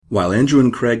While Andrew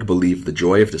and Craig believe the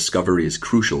joy of discovery is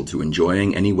crucial to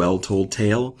enjoying any well-told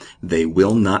tale, they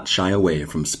will not shy away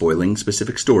from spoiling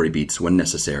specific story beats when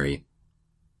necessary.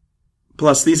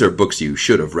 Plus, these are books you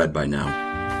should have read by now.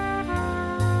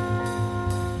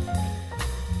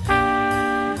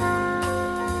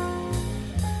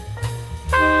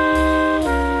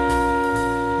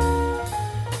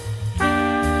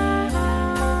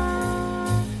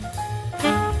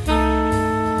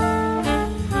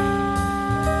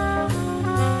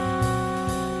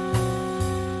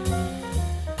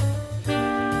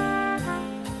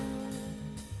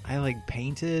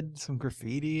 Painted some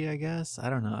graffiti, I guess. I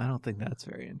don't know. I don't think that's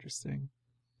very interesting.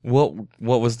 What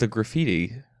was the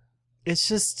graffiti? It's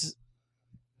just,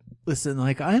 listen,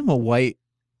 like, I'm a white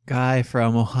guy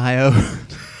from Ohio.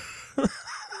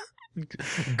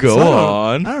 Go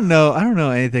on. I don't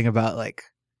know anything about like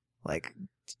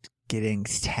getting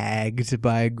tagged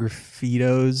by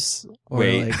graffitos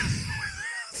or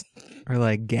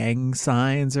like gang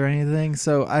signs or anything.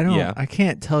 So I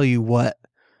can't tell you what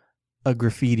a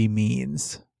graffiti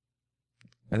means.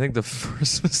 I think the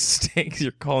first mistake is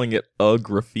you're calling it a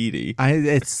graffiti.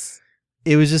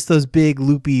 It was just those big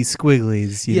loopy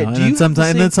squigglies, you know.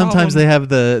 And then sometimes they have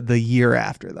the year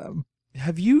after them.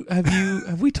 Have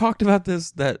we talked about this?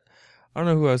 That I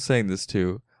don't know who I was saying this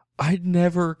to. I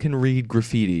never can read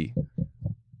graffiti.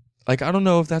 Like, I don't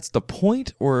know if that's the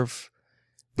point or if,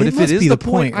 but if it is the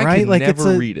point, right? I can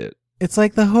never read it. It's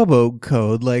like the hobo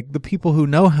code. Like, the people who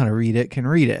know how to read it can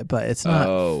read it, but it's not.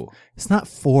 Oh. It's not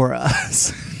for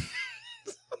us.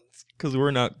 Because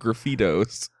we're not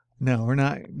graffitos. No, we're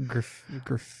not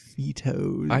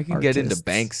graffito. I can get into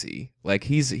Banksy. Like,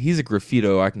 he's a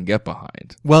graffito I can get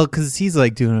behind. Well, because he's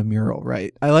like doing a mural,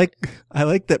 right? I like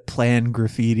that planned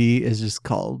graffiti is just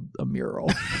called a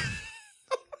mural.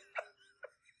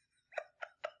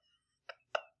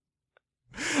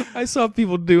 I saw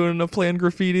people doing a planned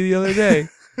graffiti the other day.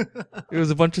 It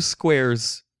was a bunch of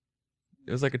squares.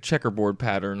 It was like a checkerboard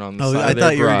pattern on the side of their garage. I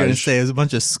thought you were going to say it was a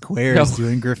bunch of squares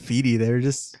doing graffiti. They were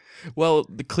just... Well,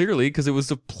 clearly, because it was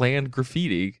a planned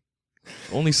graffiti.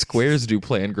 Only squares do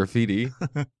planned graffiti.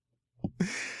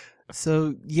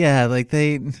 So, yeah, like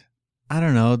I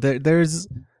don't know. There's...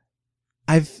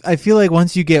 I feel like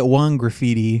once you get one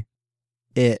graffiti,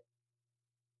 it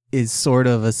is sort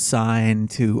of a sign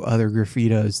to other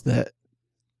graffitos that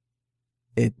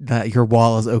your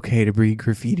wall is okay to be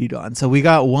graffitied on. So we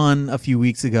got one a few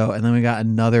weeks ago, and then we got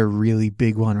another really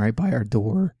big one right by our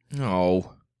door.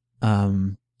 Oh.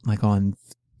 Like on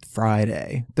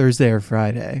Thursday or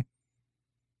Friday.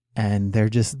 And they're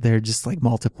just like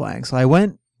multiplying. So I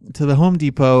went to the Home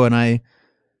Depot and I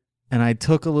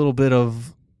took a little bit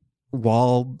of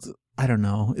walled, I don't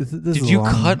know. Did you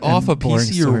cut off a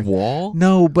piece of your wall?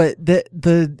 No, but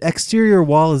the exterior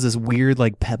wall is this weird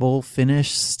like pebble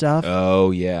finish stuff.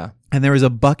 Oh, yeah. And there was a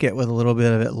bucket with a little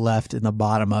bit of it left in the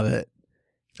bottom of it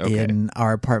in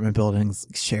our apartment building's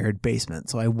shared basement.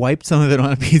 So I wiped some of it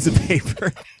on a piece of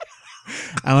paper.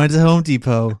 I went to Home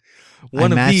Depot.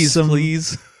 One of these,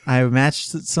 please. I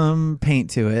matched some paint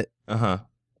to it. Uh-huh.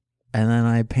 And then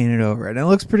I painted over it. And it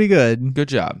looks pretty good. Good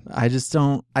job.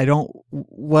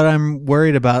 What I'm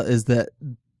worried about is that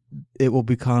it will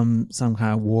become some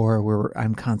kind of war where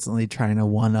I'm constantly trying to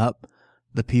one up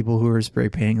the people who are spray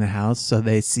painting the house. So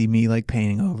they see me like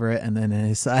painting over it and then they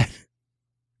decide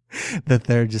that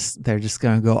they're just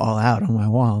going to go all out on my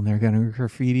wall and they're going to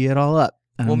graffiti it all up.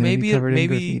 Well, maybe,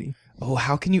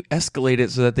 how can you escalate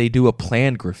it so that they do a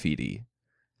planned graffiti?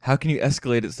 How can you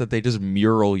escalate it so that they just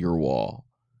mural your wall?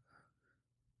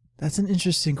 That's an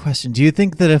interesting question. Do you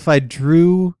think that if I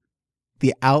drew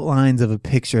the outlines of a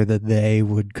picture that they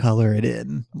would color it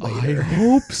in later? I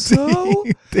hope so.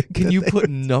 Can you put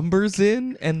numbers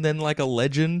in and then like a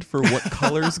legend for what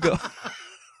colors go?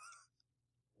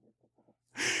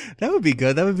 That would be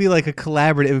good. That would be like a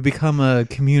collaborative. It would become a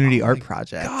community art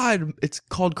project. God, it's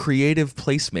called creative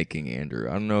placemaking, Andrew.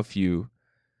 I don't know if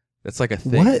that's like a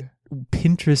thing. What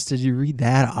Pinterest did you read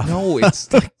that off? No,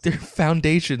 it's like their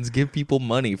foundations give people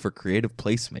money for creative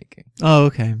placemaking. Oh,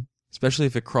 okay. Especially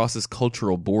if it crosses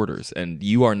cultural borders and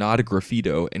you are not a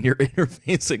graffito and you're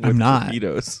interfacing with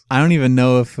graffitos. I don't even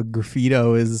know if a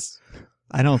graffito is...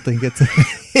 I don't think it's a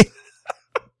thing.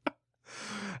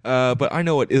 But I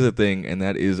know what is a thing, and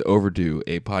that is Overdue,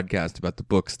 a podcast about the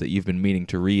books that you've been meaning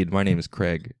to read. My name is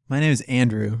Craig. My name is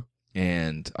Andrew.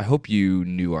 And I hope you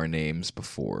knew our names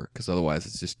before, because otherwise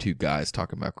it's just two guys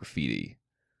talking about graffiti,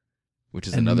 which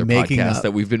is another podcast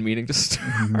that we've been meaning to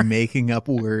start. Making up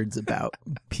words about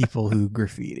people who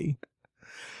graffiti.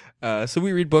 So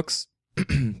we read books.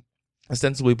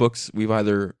 ostensibly books we've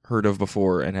either heard of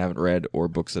before and haven't read, or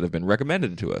books that have been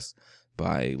recommended to us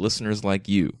by listeners like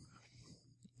you.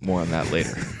 More on that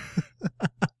later.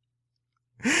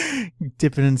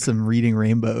 Dipping in some Reading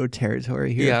Rainbow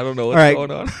territory here. Yeah, I don't know what's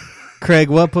going on. Craig,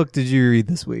 what book did you read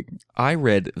this week? I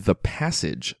read The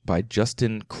Passage by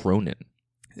Justin Cronin.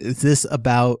 Is this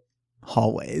about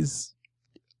hallways?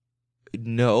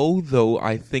 No, though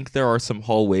I think there are some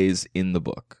hallways in the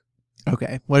book.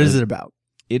 Okay. What is it about?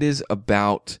 It is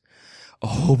about a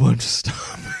whole bunch of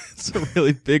stuff. It's a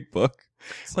really big book.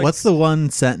 Like, what's the one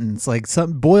sentence? Like,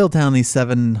 boil down these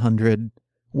 700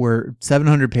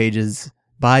 pages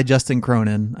by Justin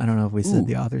Cronin. I don't know if we said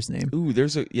the author's name.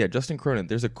 Justin Cronin.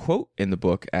 There's a quote in the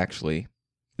book, actually,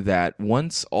 that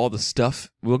once all the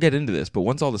stuff, we'll get into this, but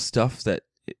once all the stuff that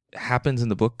happens in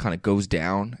the book kind of goes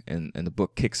down and the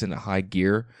book kicks into high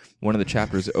gear, one of the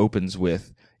chapters opens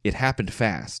with, "It happened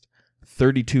fast.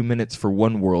 32 minutes for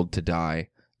one world to die,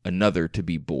 another to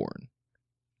be born."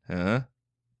 Huh?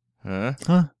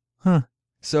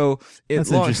 So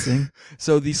that's interesting.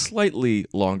 So the slightly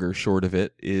longer short of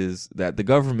it is that the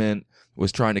government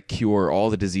was trying to cure all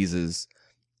the diseases,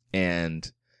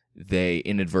 and they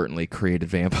inadvertently created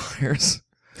vampires.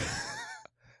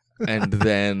 And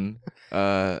then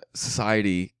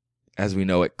society, as we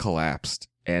know it, collapsed.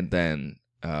 And then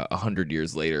 100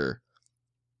 years later,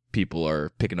 people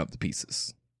are picking up the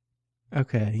pieces.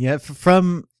 Okay. Yeah.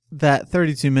 From that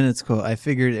 32 minutes quote, I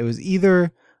figured it was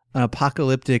either an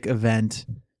apocalyptic event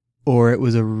or it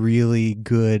was a really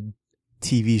good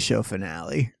TV show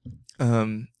finale.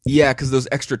 Yeah, because those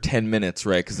extra 10 minutes,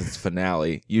 right? Because it's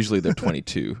finale. Usually they're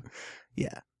 22.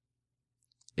 Yeah.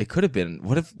 It could have been.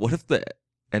 What if the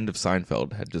end of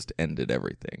Seinfeld had just ended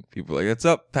everything? People were like, "It's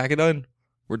up, pack it in,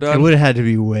 we're done." It would have had to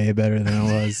be way better than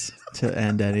it was to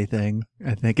end anything.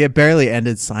 I think it barely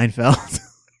ended Seinfeld.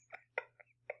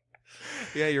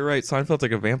 Yeah, you're right. Seinfeld's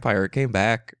like a vampire. It came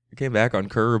back on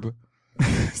Curb.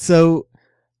 So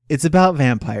it's about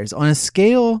vampires. On a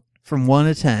scale from 1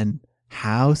 to 10,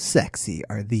 how sexy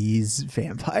are these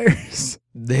vampires?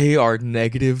 They are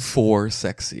 -4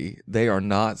 sexy. They are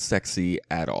not sexy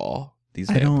at all, these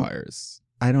vampires.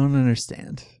 I don't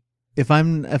understand. If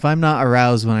I'm not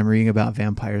aroused when I'm reading about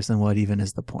vampires, then what even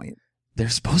is the point? They're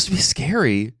supposed to be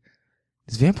scary.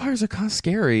 These vampires are kind of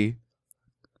scary.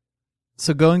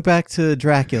 So going back to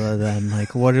Dracula then,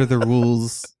 like, what are the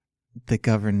rules that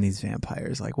govern these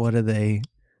vampires? Like, what are they?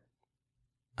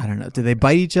 I don't know. Do they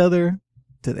bite each other?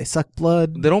 Do they suck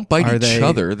blood? They don't bite each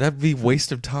other. That'd be a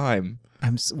waste of time.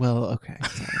 Okay.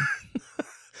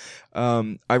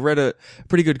 Sorry. I read a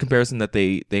pretty good comparison that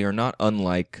they are not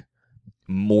unlike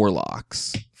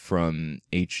Morlocks from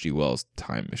H.G. Wells'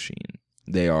 Time Machine.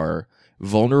 They are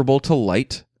vulnerable to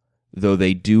light, though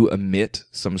they do emit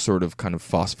some sort of kind of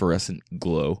phosphorescent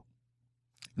glow.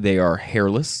 They are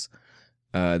hairless.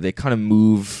 They kind of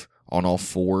move on all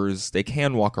fours. They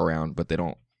can walk around, but they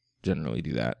don't generally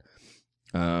do that.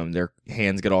 Their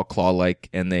hands get all claw-like,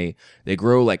 and they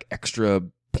grow like extra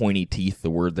pointy teeth. The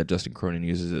word that Justin Cronin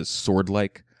uses is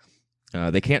sword-like.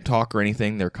 They can't talk or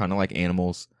anything. They're kind of like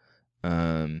animals,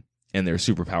 and they're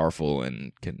super powerful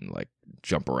and can like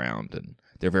jump around, and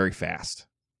they're very fast.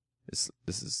 This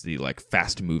is the like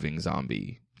fast-moving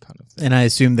zombie kind of thing. And I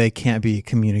assume they can't be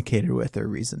communicated with or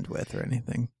reasoned with or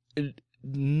anything.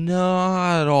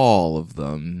 Not all of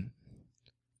them.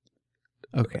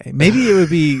 Okay, maybe it would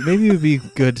be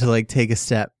good to like take a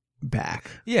step back.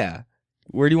 Yeah,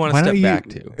 where do you want to step back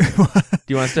to? Do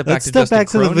you want to step back Let's to step Justin back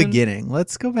Cronin? to the beginning.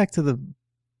 Let's go back to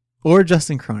or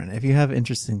Justin Cronin if you have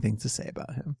interesting things to say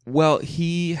about him. Well,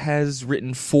 he has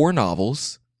written 4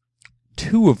 novels.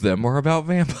 2 of them are about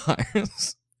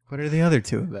vampires. What are the other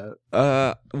 2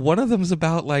 about? One of them's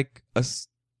about like us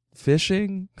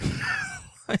fishing,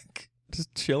 like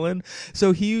just chilling.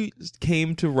 So he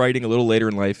came to writing a little later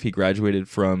in life. He graduated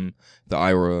from the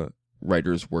Iowa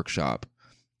Writers Workshop,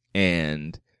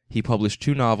 and he published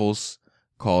 2 novels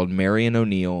called Marion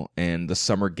O'Neill and The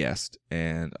Summer Guest,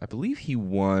 and I believe he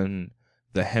won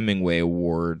the Hemingway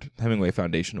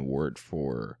Foundation Award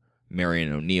for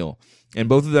Marion O'Neill. And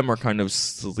both of them are kind of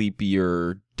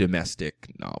sleepier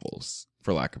domestic novels,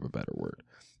 for lack of a better word.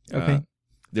 Okay.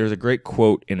 There's a great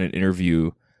quote in an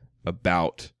interview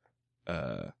about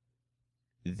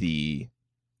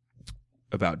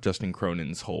Justin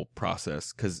Cronin's whole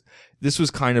process, because these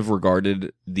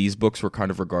books were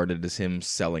kind of regarded as him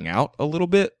selling out a little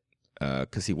bit,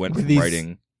 because he went from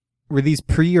writing. Were these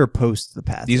pre or post The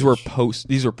Passage? These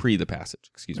were pre The Passage.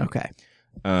 Excuse me. Okay.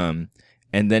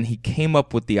 And then he came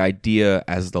up with the idea,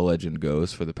 as the legend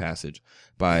goes for the passage,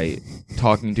 by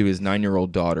talking to his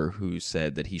 9-year-old daughter, who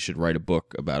said that he should write a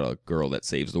book about a girl that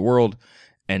saves the world.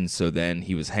 And so then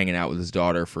he was hanging out with his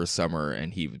daughter for a summer,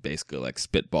 and he basically like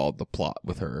spitballed the plot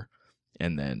with her,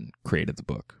 and then created the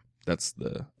book. That's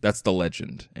the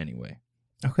legend, anyway.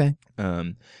 Okay.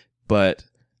 But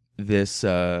this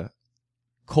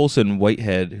Colson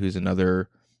Whitehead, who's another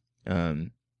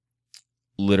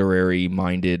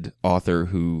literary-minded author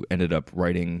who ended up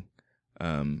writing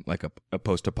like a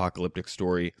post-apocalyptic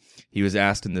story, he was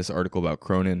asked in this article about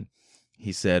Cronin.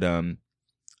 He said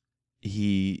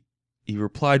he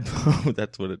replied.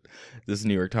 That's what this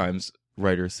New York Times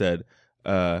writer said.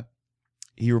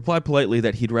 He replied politely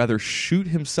that he'd rather shoot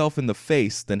himself in the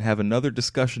face than have another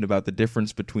discussion about the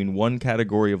difference between one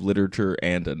category of literature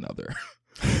and another.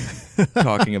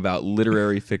 Talking about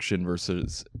literary fiction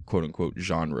versus quote unquote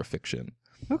genre fiction.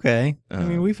 Okay. I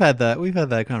mean, we've had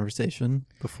that conversation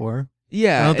before.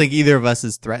 Yeah. I don't think either of us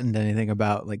has threatened anything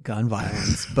about like gun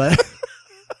violence, but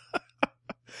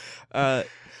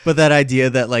but that idea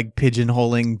that like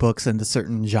pigeonholing books into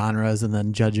certain genres and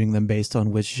then judging them based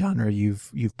on which genre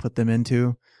you've put them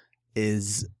into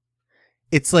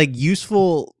it's like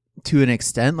useful to an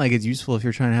extent. Like it's useful if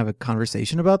you're trying to have a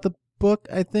conversation about the book,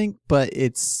 I think, but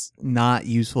it's not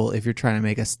useful if you're trying to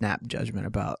make a snap judgment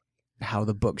about how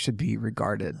the book should be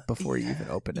regarded before you even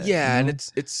open it. Yeah, you know?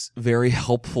 and it's very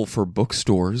helpful for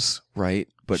bookstores, right?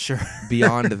 But Sure.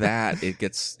 beyond that,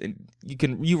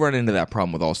 you run into that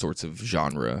problem with all sorts of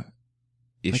genre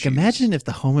issues. Like imagine if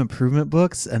the home improvement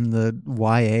books and the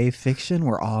YA fiction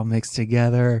were all mixed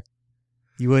together.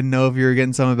 You wouldn't know if you were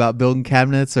getting something about building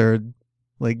cabinets or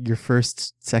like your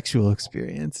first sexual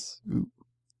experience. Ooh.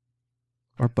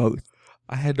 Or both.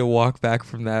 I had to walk back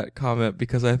from that comment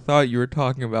because I thought you were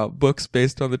talking about books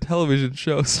based on the television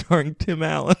show starring Tim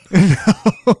Allen.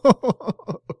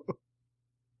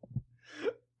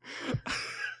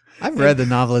 I've read the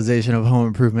novelization of Home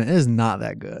Improvement. It is not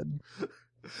that good.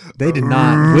 They did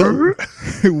not.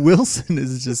 Wilson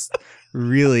is just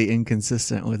really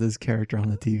inconsistent with his character on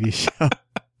the TV show.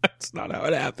 That's not how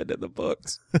it happened in the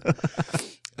books.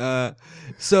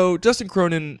 So Justin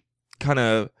Cronin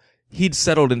he'd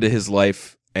settled into his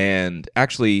life and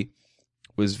actually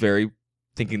was very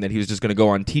thinking that he was just going to go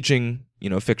on teaching,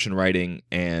 fiction writing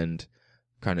and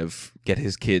kind of get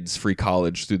his kids free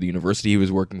college through the university he was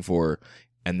working for.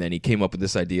 And then he came up with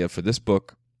this idea for this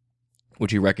book,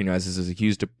 which he recognizes as a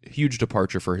huge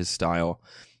departure for his style,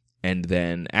 and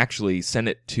then actually sent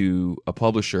it to a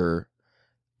publisher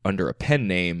under a pen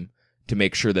name to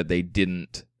make sure that they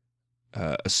didn't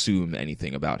assume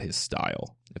anything about his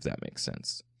style, if that makes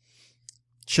sense.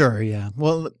 Sure, yeah.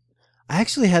 Well, I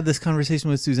actually had this conversation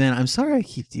with Suzanne. I'm sorry I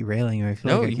keep derailing you. I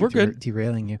feel like I we're keep good.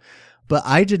 derailing you. But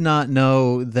I did not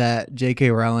know that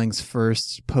J.K. Rowling's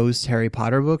first post-Harry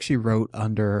Potter book she wrote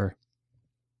under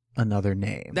another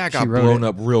name. That got blown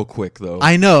up real quick, though.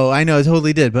 I know, it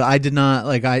totally did. But I did not,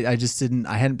 I just didn't,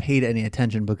 I hadn't paid any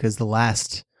attention because the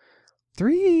last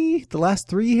three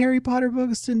Harry Potter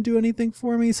books didn't do anything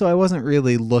for me. So I wasn't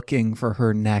really looking for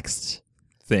her next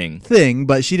thing,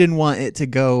 but she didn't want it to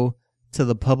go to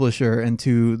the publisher and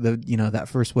to the, that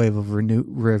first wave of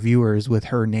reviewers with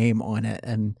her name on it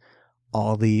and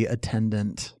all the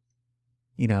attendant,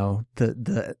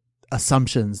 the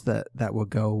assumptions that would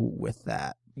go with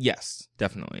that. Yes,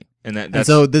 definitely. And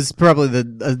so this is probably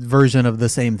the version of the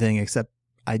same thing, except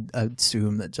I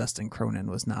assume that Justin Cronin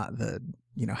was not the,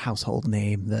 household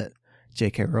name that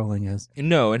J.K. Rowling is.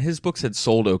 No, and his books had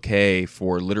sold okay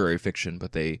for literary fiction,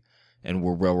 but and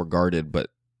were well regarded, but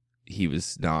he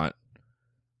was not,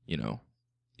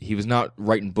 he was not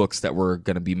writing books that were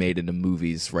going to be made into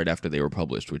movies right after they were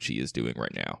published, which he is doing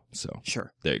right now. So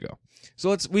sure, there you go.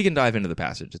 So we can dive into the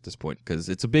passage at this point because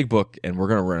it's a big book and we're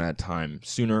going to run out of time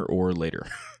sooner or later.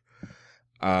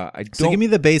 So give me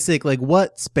the basic,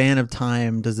 what span of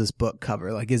time does this book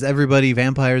cover? Like, is everybody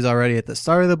vampires already at the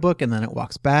start of the book and then it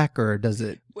walks back, or does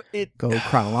it go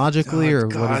chronologically, or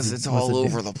what is it? It's all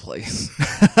over the place.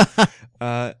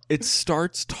 It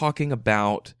starts talking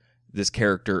about this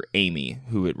character, Amy,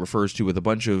 who it refers to with a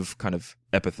bunch of kind of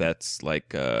epithets, like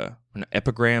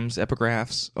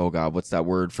epigraphs. Oh, God, what's that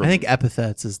word for? I think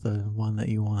epithets is the one that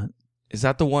you want. Is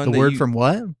that the one? The word from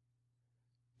what?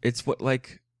 It's what,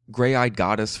 like, gray-eyed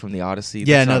goddess from the Odyssey?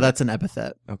 Yeah, that's an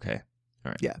epithet. Okay.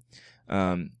 All right. Yeah.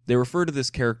 They refer to this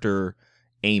character,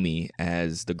 Amy,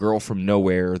 as the girl from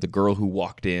nowhere, the girl who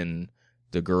walked in,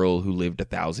 the girl who lived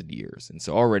 1,000 years. And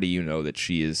so already you know that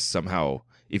she is somehow,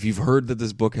 if you've heard that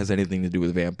this book has anything to do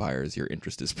with vampires, your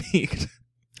interest is piqued.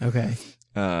 Okay.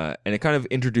 And it kind of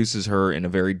introduces her in a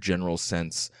very general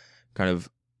sense kind of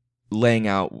laying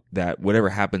out that whatever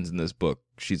happens in this book,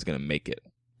 she's going to make it,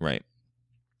 right?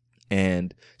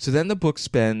 And so then the book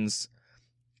spends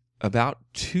about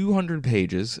 200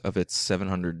 pages of its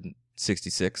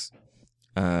 766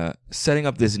 setting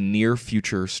up this near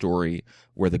future story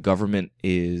where the government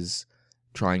is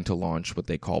trying to launch what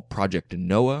they call Project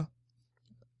Noah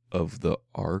of the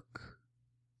Ark.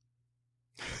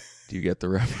 Do you get the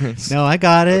reference? No, I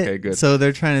got it. Okay, good. So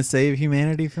they're trying to save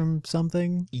humanity from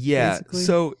something? Yeah. Basically?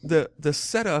 So the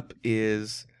setup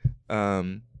is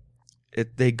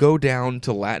they go down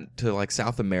to like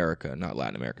South America, not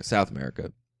Latin America, South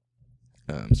America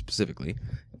specifically,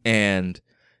 and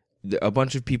a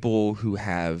bunch of people who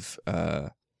have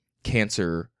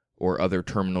cancer or other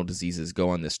terminal diseases go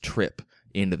on this trip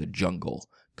into the jungle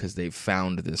because they've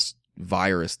found this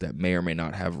virus that may or may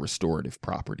not have restorative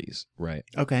properties, right?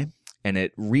 Okay. And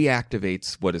it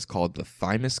reactivates what is called the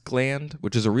thymus gland,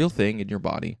 which is a real thing in your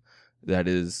body that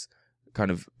is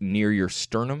kind of near your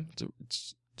sternum.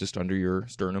 It's just under your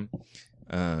sternum.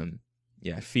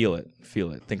 Yeah, feel it.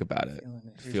 Think about it.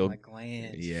 Feel my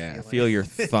gland. Yeah, feel your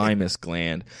thymus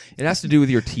gland. It has to do with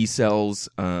your T cells.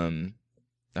 I'm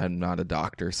not a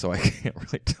doctor, so I can't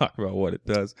really talk about what it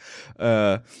does.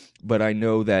 But I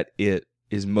know that it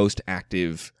is most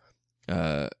active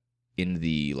in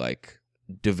the like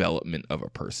development of a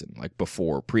person, like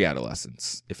before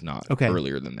pre-adolescence, if not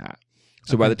earlier than that.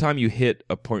 So by the time you hit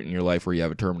a point in your life where you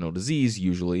have a terminal disease,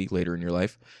 usually later in your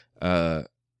life,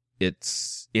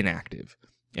 it's inactive.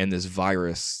 And this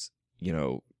virus,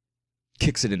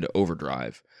 kicks it into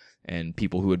overdrive. And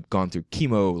people who had gone through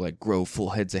chemo like grow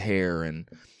full heads of hair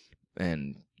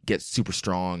and get super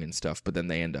strong and stuff, but then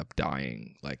they end up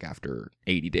dying like after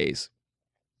 80 days.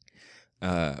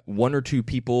 One or two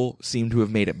people seem to have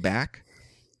made it back,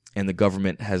 and the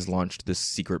government has launched this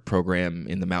secret program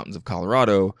in the mountains of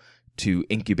Colorado to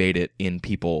incubate it in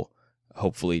people,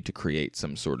 hopefully to create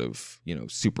some sort of,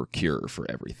 super cure for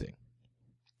everything.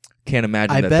 Can't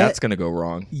imagine that's going to go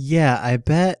wrong. Yeah, I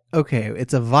bet. Okay,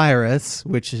 it's a virus,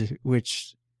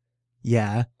 which,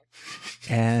 yeah,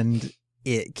 and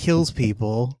it kills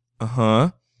people.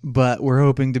 Uh-huh. But we're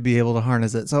hoping to be able to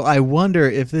harness it. So I wonder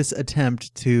if this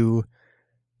attempt to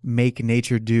make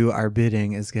nature do our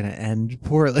bidding is going to end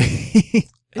poorly.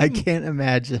 I can't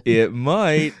imagine. It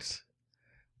might.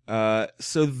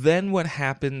 So then what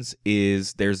happens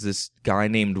is there's this guy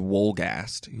named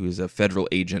Wolgast, who is a federal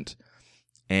agent,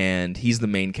 and he's the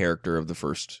main character of the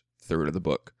first third of the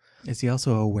book. Is he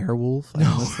also a werewolf? No.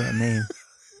 What's that name?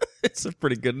 It's a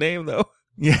pretty good name, though.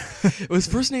 Yeah. His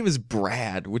first name is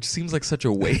Brad, which seems like such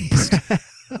a waste.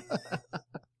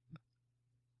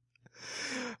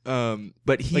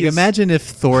 But he imagine if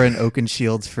Thorin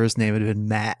Oakenshield's first name had been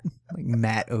Matt, like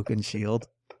Matt Oakenshield.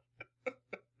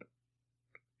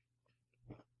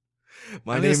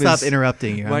 I'm gonna stop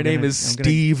interrupting you. My name is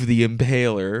Steve the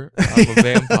Impaler. I'm a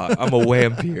vampire. I'm a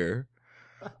vampire.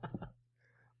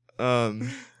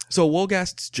 So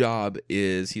Wolgast's job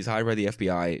is he's hired by the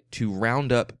FBI to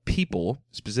round up people,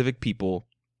 specific people,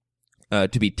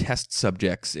 to be test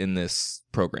subjects in this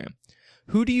program.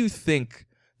 Who do you think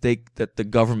that the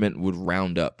government would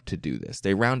round up to do this?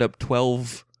 They round up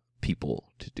 12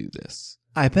 people to do this.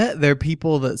 I bet they're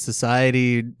people that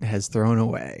society has thrown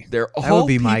away. That would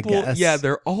be my guess. Yeah,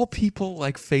 they're all people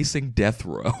like facing death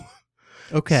row.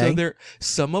 Okay. So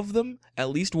some of them, at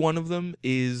least one of them,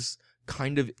 is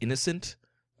kind of innocent.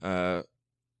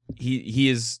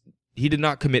 He did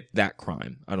not commit that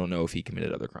crime. I don't know if he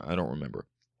committed other crime. I don't remember.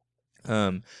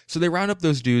 So they round up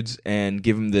those dudes and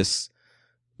give them this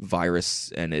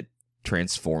virus, and it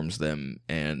transforms them,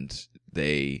 and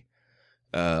they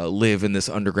live in this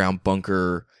underground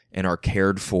bunker and are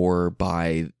cared for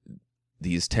by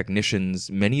these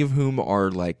technicians, many of whom are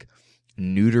like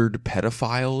neutered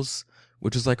pedophiles,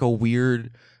 which is like a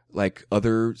weird, like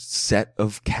other set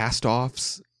of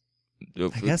cast-offs. I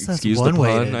guess that's one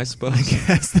way. I suppose.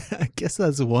 I guess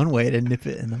that's one way to nip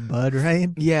it in the bud, right?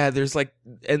 Yeah, there's like,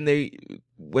 and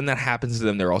when that happens to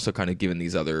them, they're also kind of given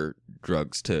these other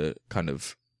drugs to kind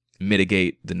of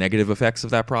mitigate the negative effects of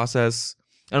that process.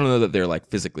 I don't know that they're like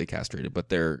physically castrated, but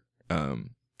they're,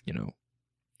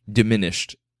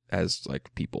 diminished as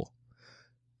like people,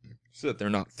 so that they're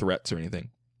not threats or anything.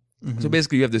 Mm-hmm. So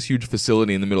basically, you have this huge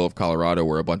facility in the middle of Colorado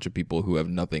where a bunch of people who have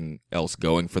nothing else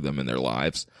going for them in their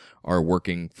lives are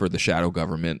working for the shadow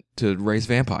government to raise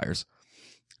vampires.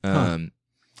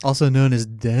 Also known as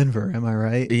Denver, am I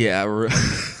right? Yeah.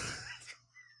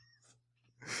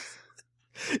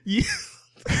 Yeah.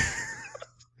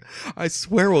 I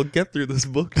swear we'll get through this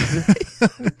book today.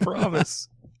 I promise.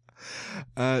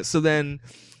 So then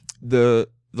the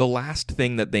the last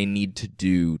thing that they need to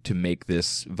do to make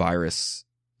this virus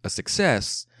a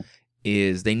success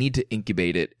is they need to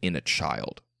incubate it in a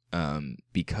child,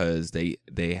 because they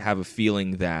have a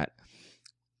feeling that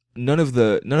none of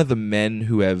the men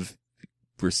who have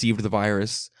received the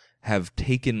virus have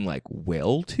taken like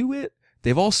well to it.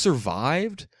 They've all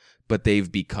survived, but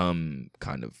they've become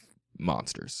kind of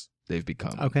monsters. They've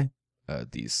become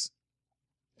these,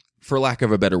 for lack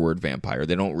of a better word, vampire.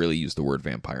 They don't really use the word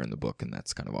vampire in the book, and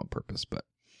that's kind of on purpose. But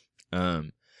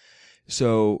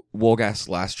so Wolgast's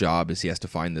last job is he has to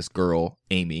find this girl,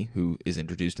 Amy, who is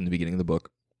introduced in the beginning of the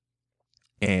book.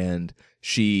 And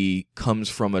she comes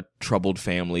from a troubled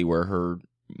family where her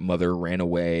mother ran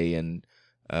away and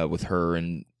with her,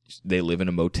 and they live in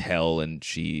a motel, and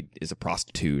she is a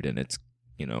prostitute, and it's,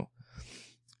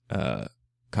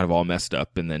 kind of all messed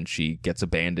up. And then she gets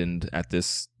abandoned at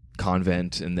this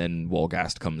convent, and then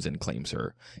Wolgast comes and claims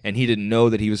her. And he didn't know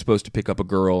that he was supposed to pick up a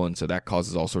girl, and so that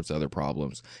causes all sorts of other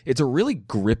problems. It's a really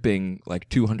gripping,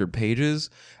 200 pages,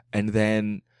 and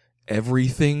then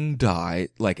everything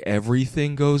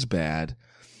everything goes bad,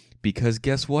 because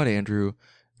guess what, Andrew?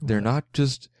 They're not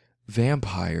just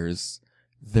vampires,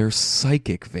 they're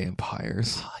psychic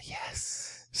vampires. Oh,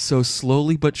 yes. So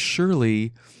slowly but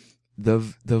surely,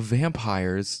 the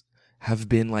vampires have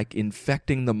been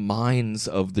infecting the minds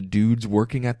of the dudes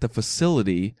working at the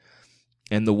facility,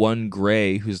 and the one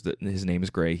Gray, his name is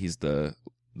Gray, he's the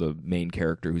main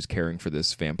character who's caring for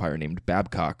this vampire named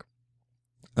Babcock.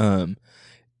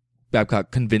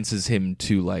 Babcock convinces him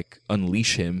to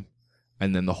unleash him,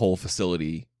 and then the whole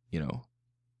facility,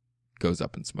 goes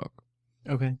up in smoke.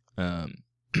 Okay.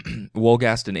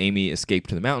 Wolgast and Amy escape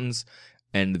to the mountains,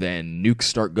 and then nukes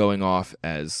start going off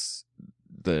as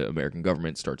the American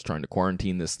government starts trying to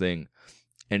quarantine this thing.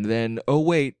 And then, oh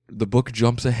wait, the book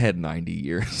jumps ahead 90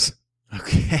 years.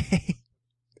 Okay.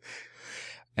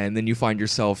 And then you find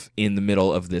yourself in the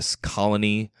middle of this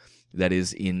colony that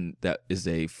is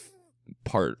a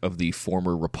part of the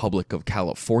former Republic of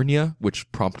California,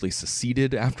 which promptly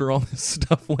seceded after all this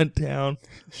stuff went down.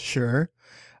 Sure.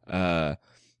 And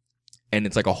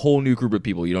it's a whole new group of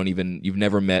people. You've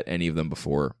never met any of them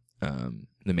before.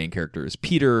 The main character is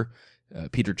Peter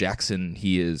Jackson.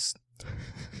 He is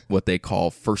what they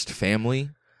call first family.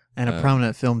 And a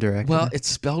prominent film director. Well, it's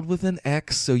spelled with an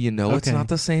X, so it's not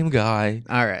the same guy.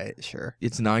 All right, sure.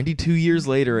 It's 92 years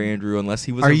later, Andrew. Unless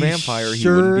he was a vampire, he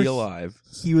wouldn't be alive.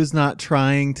 He was not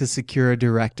trying to secure a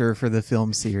director for the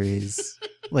film series,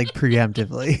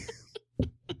 preemptively.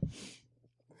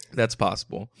 That's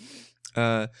possible.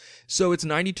 So it's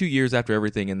 92 years after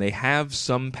everything, and they have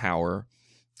some power,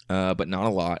 but not a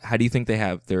lot. How do you think they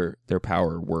have their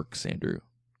power works, Andrew?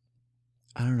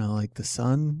 I don't know, the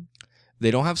sun? They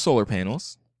don't have solar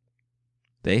panels.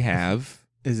 They have...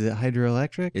 Is it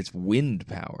hydroelectric? It's wind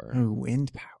power. Oh,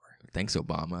 wind power. Thanks,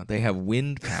 Obama. They have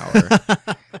wind power.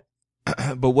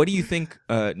 But what do you think?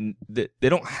 They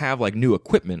don't have new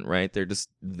equipment, right?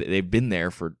 They've been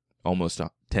there for almost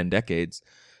 10 decades.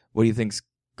 What do you think's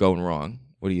going wrong?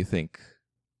 What do you think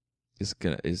is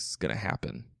gonna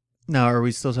happen? Now, are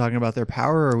we still talking about their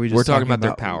power, or are we just We're talking about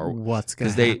their power? What's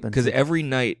going to happen? Because every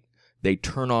night they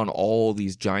turn on all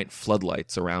these giant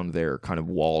floodlights around their kind of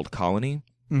walled colony,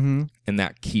 and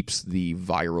that keeps the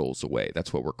virals away.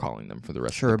 That's what we're calling them for the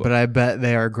rest of the book. Sure, but I bet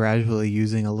they are gradually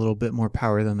using a little bit more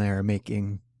power than they are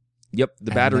making. Yep,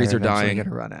 the batteries are dying. Going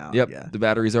to run out. Yep, yeah. The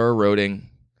batteries are eroding,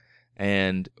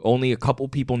 and only a couple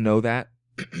people know that,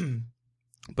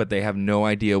 but they have no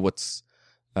idea what's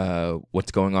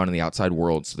going on in the outside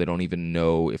world, so they don't even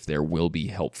know if there will be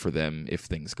help for them if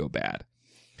things go bad.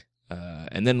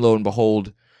 And then, lo and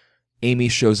behold, Amy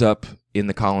shows up in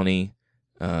the colony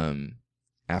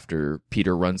after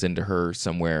Peter runs into her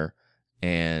somewhere,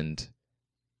 and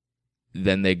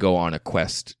then they go on a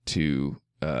quest to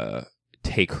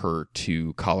take her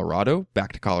to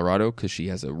back to Colorado, because she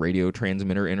has a radio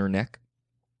transmitter in her neck,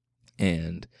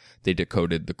 and they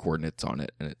decoded the coordinates on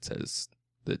it, and it says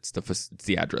it's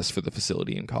the address for the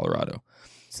facility in Colorado.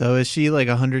 So is she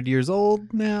 100 years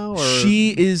old now? Or? She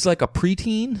is a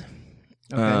preteen.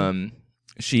 Okay.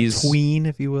 She's a tween,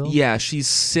 if you will. Yeah, she's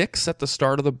 6 at the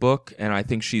start of the book, and I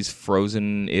think she's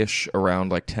frozen-ish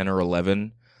around 10 or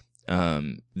 11.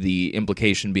 The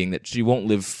implication being that she won't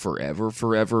live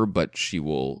forever, but she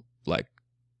will,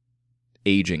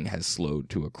 aging has slowed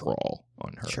to a crawl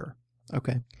on her. Sure.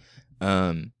 Okay.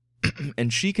 And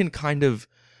she can kind of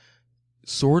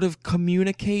sort of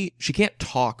communicate. She can't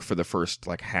talk for the first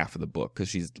half of the book, because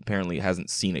she's apparently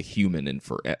hasn't seen a human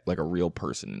a real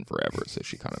person in forever, so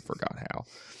she kind of forgot how,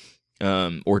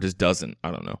 or just doesn't.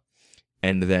 I don't know.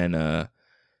 And then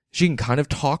she can kind of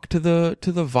talk to the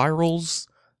virals,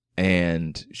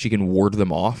 and she can ward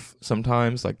them off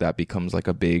sometimes. Like that becomes like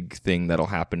a big thing that'll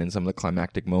happen in some of the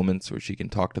climactic moments where she can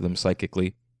talk to them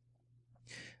psychically.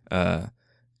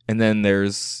 And then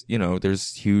there's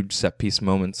huge set piece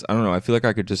moments. I don't know. I feel like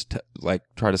I could just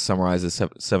try to summarize a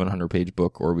 700-page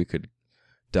book, or we could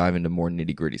dive into more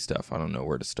nitty gritty stuff. I don't know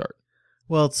where to start.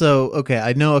 Well, so, okay,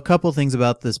 I know a couple things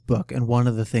about this book, and one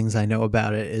of the things I know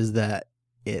about it is that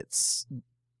it's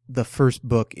the first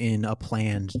book in a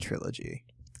planned trilogy.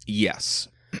 Yes.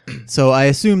 So I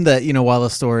assume that, while the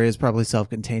story is probably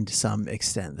self-contained to some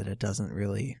extent, that it doesn't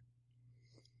really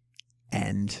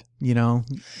end,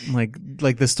 like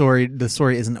the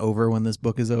story isn't over when this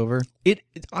book is over.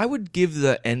 I would give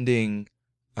the ending,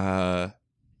 I'd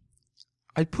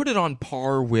put it on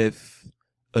par with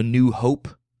A New Hope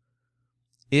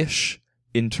ish,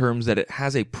 in terms that it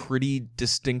has a pretty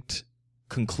distinct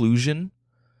conclusion.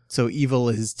 So evil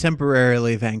is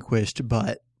temporarily vanquished,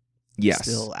 but yes,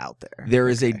 still out there. There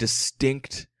is a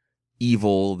distinct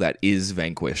evil that is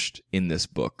vanquished in this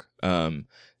book.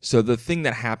 So the thing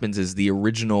that happens is the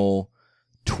original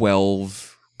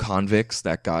 12 convicts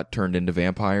that got turned into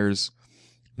vampires,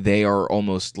 they are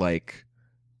almost like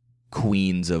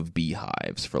queens of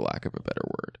beehives, for lack of a better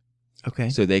word.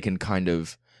 Okay. So they can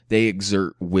they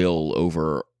exert will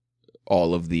over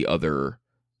all of the other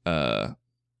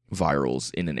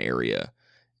virals in an area.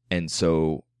 And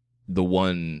so the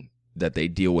one that they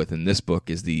deal with in this book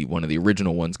is one of the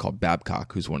original ones called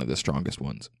Babcock, who's one of the strongest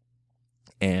ones.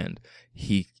 And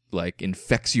he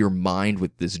infects your mind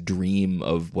with this dream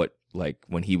of what,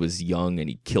 when he was young and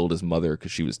he killed his mother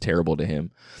because she was terrible to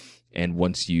him. And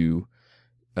once you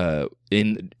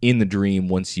in the dream,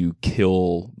 once you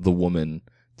kill the woman,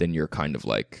 then you're kind of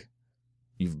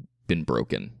you've been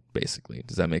broken, basically.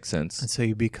 Does that make sense? And so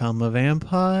you become a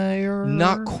vampire?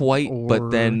 Not quite,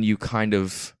 but then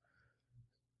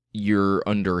you're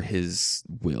under his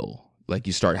will.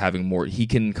 You start having more. He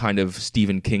can kind of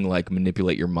Stephen King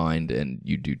manipulate your mind, and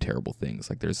you do terrible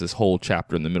things. There's this whole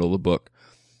chapter in the middle of the book,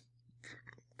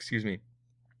 excuse me,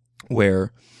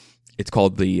 where it's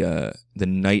called the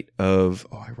Night of.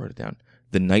 Oh, I wrote it down.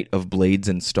 The Night of Blades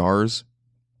and Stars,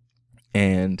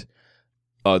 and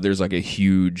there's a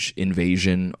huge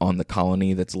invasion on the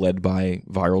colony that's led by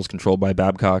virals controlled by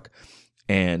Babcock,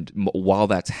 and while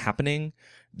that's happening,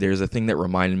 there's a thing that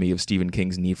reminded me of Stephen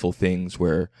King's Needful Things,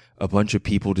 where a bunch of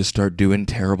people just start doing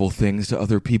terrible things to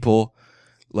other people.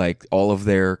 All of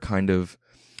their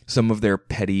some of their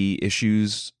petty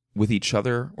issues with each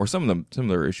other, or some of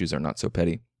their issues are not so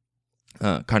petty,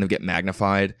 kind of get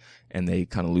magnified, and they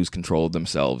kind of lose control of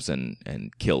themselves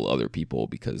and kill other people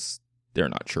because they're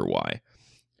not sure why.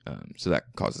 So that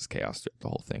causes chaos throughout the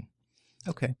whole thing.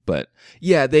 Okay. But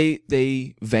yeah,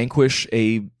 they vanquish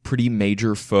a pretty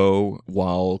major foe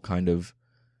while kind of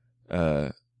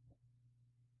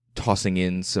tossing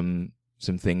in some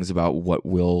things about what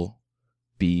will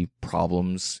be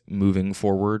problems moving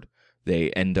forward.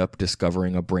 They end up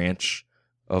discovering a branch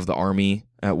of the army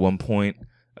at one point.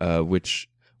 Which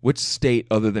state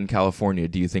other than California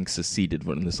do you think seceded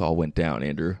when this all went down,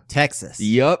 Andrew? Texas.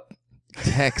 Yep.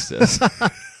 Texas.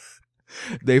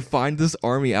 They find this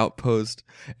army outpost,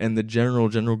 and the General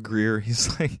Greer,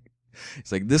 he's like,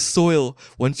 this soil,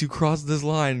 once you cross this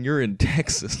line, you're in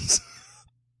Texas.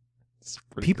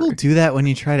 People great. do that when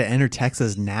you try to enter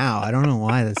Texas now. I don't know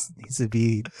why this needs to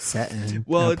be set in an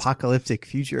apocalyptic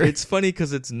future. It's funny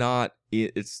because it's not.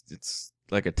 It's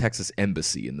like a Texas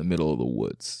embassy in the middle of the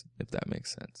woods, if that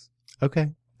makes sense. Okay.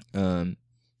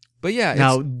 But yeah.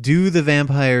 Now, do the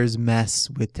vampires mess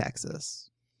with Texas?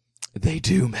 They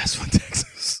do mess with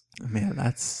Texas. Man,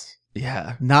 that's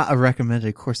yeah, not a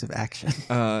recommended course of action.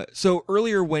 So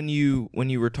earlier when you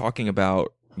were talking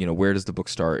about, where does the book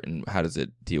start and how does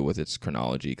it deal with its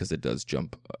chronology, because it does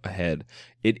jump ahead,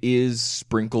 it is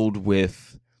sprinkled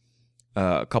with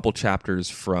a couple chapters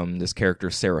from this character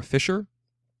Sarah Fisher,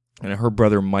 and her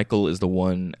brother Michael is the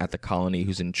one at the colony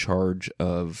who's in charge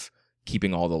of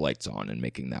keeping all the lights on and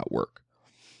making that work.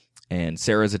 And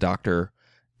Sarah's a doctor,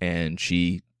 and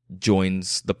she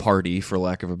joins the party, for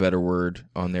lack of a better word,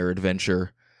 on their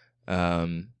adventure,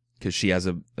 because she had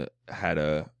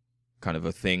a kind of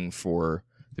a thing for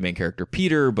the main character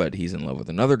Peter, but he's in love with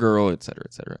another girl, etc.,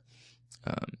 etc.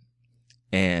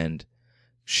 And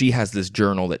she has this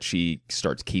journal that she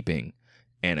starts keeping,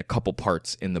 and a couple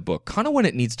parts in the book, kind of when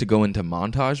it needs to go into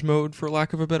montage mode, for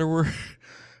lack of a better word,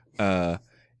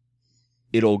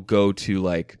 it'll go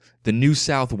to the New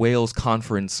South Wales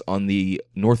Conference on the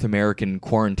North American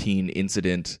Quarantine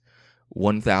Incident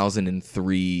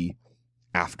 1003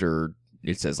 after,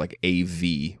 it says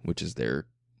AV, which is their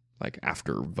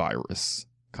after virus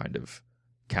kind of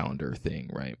calendar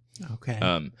thing, right? Okay.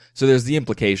 So there's the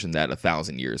implication that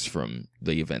 1,000 years from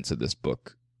the events of this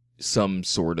book, some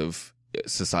sort of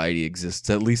society exists,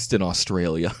 at least in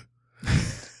Australia.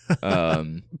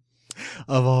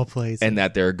 Of all places. And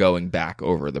that they're going back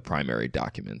over the primary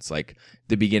documents. Like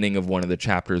the beginning of one of the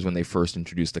chapters when they first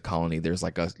introduced the colony, there's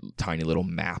like a tiny little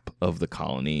map of the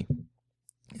colony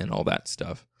and all that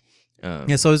stuff.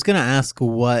 Yeah, so I was going to ask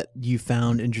what you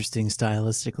found interesting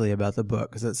stylistically about the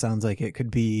book, because it sounds like it could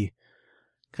be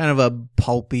kind of a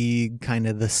pulpy, kind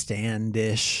of The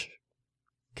Stand-ish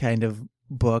kind of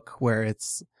book where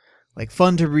it's like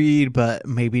fun to read, but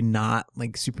maybe not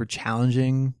like super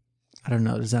challenging. I don't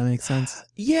know. Does that make sense?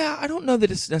 Yeah, I don't know that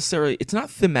it's not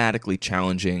thematically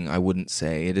challenging, I wouldn't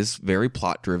say. It is very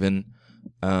plot driven.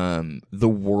 The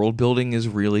world building is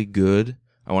really good.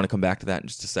 I want to come back to that in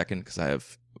just a second because I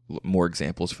have more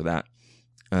examples for that.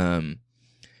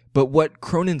 But what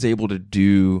Cronin's able to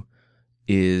do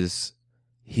is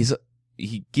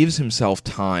he gives himself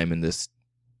time in this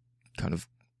kind of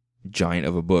giant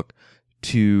of a book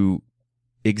to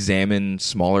examine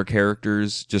smaller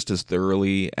characters just as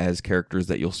thoroughly as characters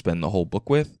that you'll spend the whole book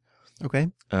with.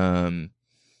 Okay.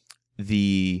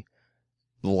 The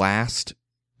last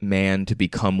man to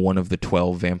become one of the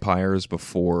 12 vampires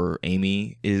before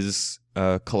Amy is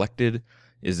collected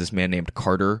is this man named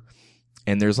Carter.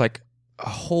 And there's like a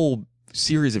whole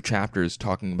series of chapters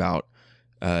talking about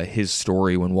his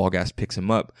story when Walgast picks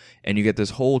him up. And you get this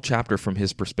whole chapter from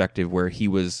his perspective where he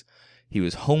was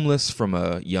homeless from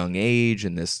a young age,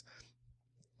 and this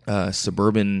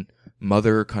suburban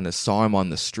mother kind of saw him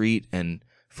on the street and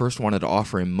first wanted to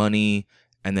offer him money,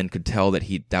 and then could tell that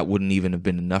that wouldn't even have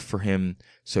been enough for him.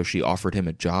 So she offered him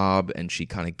a job, and she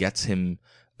kind of gets him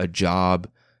a job.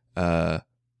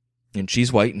 And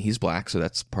she's white and he's black, so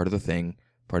that's part of the thing,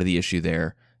 part of the issue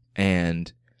there.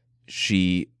 And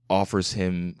she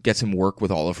gets him work with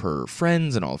all of her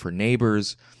friends and all of her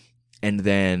neighbors. And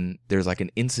then there's like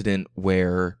an incident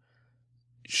where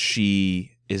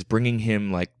she is bringing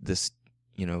him like this,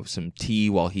 some tea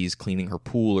while he's cleaning her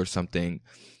pool or something.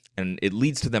 And it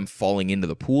leads to them falling into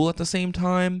the pool at the same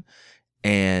time.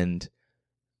 And,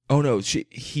 oh no,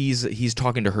 he's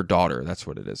talking to her daughter. That's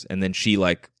what it is. And then she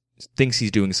like thinks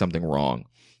he's doing something wrong.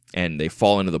 And they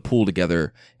fall into the pool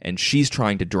together. And she's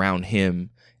trying to drown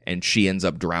him. And she ends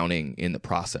up drowning in the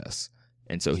process.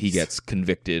 And so he gets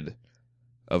convicted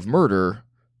of murder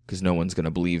because no one's going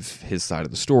to believe his side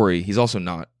of the story. He's also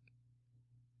not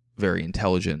very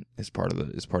intelligent as part of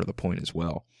the point as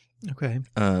well. Okay.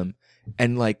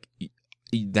 And like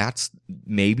that's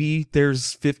maybe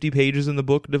there's 50 pages in the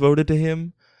book devoted to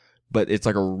him, but it's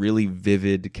like a really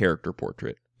vivid character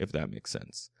portrait, if that makes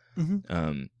sense.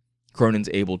 Mm-hmm. Cronin's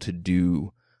able to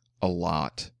do a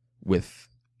lot with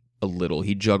a little.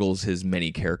 He juggles his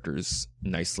many characters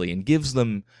nicely and gives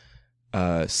them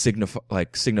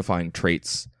signifying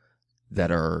traits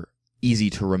that are easy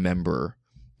to remember.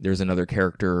 There's another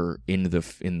character in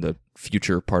the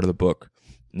future part of the book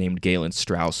named Galen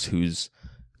Strauss, who's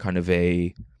kind of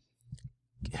he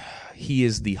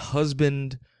is the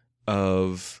husband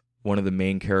of one of the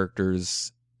main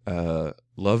character's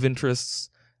love interests,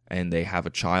 and they have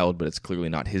a child, but it's clearly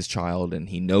not his child, and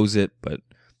he knows it, but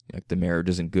like the marriage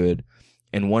isn't good.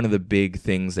 And one of the big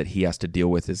things that he has to deal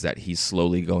with is that he's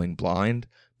slowly going blind,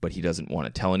 but he doesn't want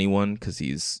to tell anyone because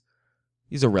he's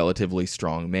a relatively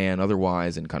strong man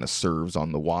otherwise and kind of serves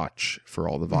on the watch for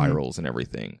all the virals and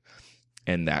everything.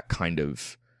 And that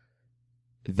conflict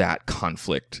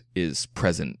is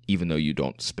present even though you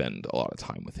don't spend a lot of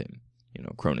time with him.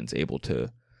 Cronin's able to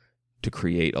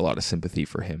create a lot of sympathy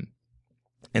for him.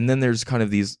 And then there's kind of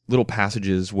these little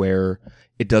passages where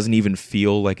it doesn't even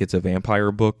feel like it's a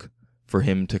vampire book for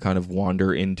him to kind of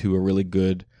wander into a really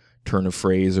good turn of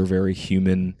phrase or very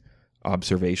human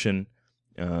observation.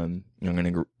 I'm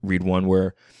going to read one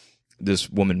where this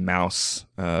woman,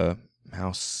 her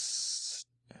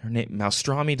name,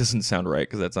 Moustrami doesn't sound right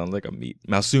because that sounds like a meat.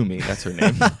 Mausumi, that's her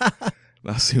name.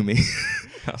 Mausumi.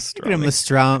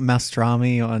 Moustrami.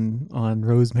 Moustrami on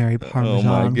rosemary parmesan.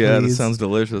 Oh my god, please. That sounds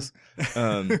delicious.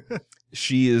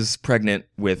 She is pregnant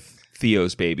with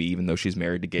Theo's baby, even though she's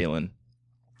married to Galen.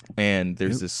 And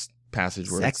there's this passage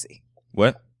where sexy.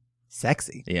 What?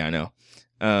 Sexy. Yeah, I know.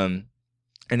 And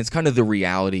it's kind of the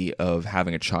reality of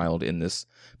having a child in this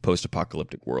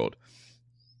post-apocalyptic world.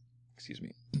 Excuse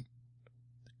me.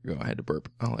 Oh, I had to burp.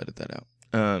 I'll edit that out.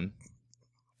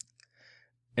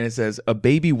 And it says, a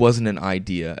baby wasn't an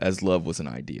idea as love was an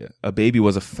idea. A baby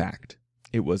was a fact.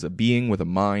 It was a being with a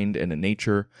mind and a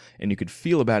nature, and you could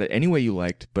feel about it any way you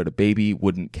liked, but a baby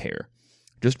wouldn't care.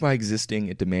 Just by existing,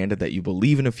 it demanded that you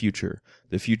believe in a future.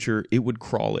 The future it would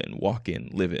crawl in, walk in,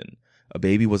 live in. A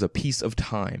baby was a piece of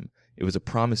time. It was a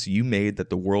promise you made that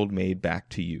the world made back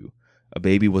to you. A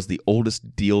baby was the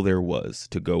oldest deal there was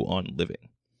to go on living.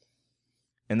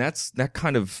 And that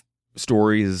kind of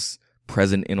story is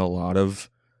present in a lot of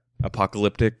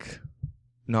apocalyptic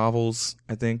novels,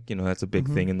 I think. That's a big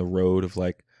thing in The Road of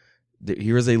like,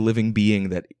 here is a living being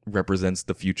that represents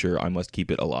the future. I must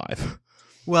keep it alive.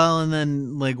 Well, and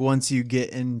then like once you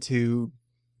get into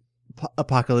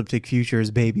apocalyptic futures,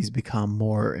 babies become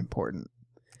more important.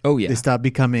 Oh, yeah. They stop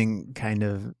becoming kind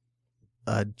of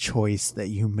a choice that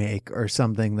you make or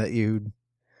something that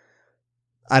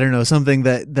something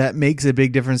that makes a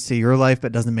big difference to your life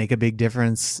but doesn't make a big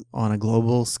difference on a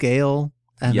global scale.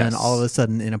 And Yes. then all of a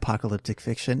sudden in apocalyptic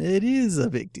fiction, it is a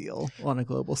big deal on a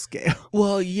global scale.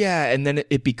 Well, yeah, and then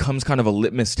it becomes kind of a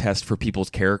litmus test for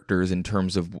people's characters in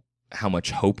terms of how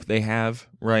much hope they have,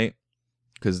 right?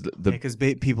 Because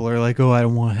people are like, oh, I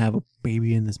don't want to have a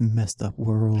baby in this messed up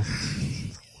world.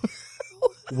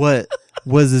 What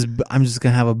was this? I'm just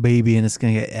going to have a baby and it's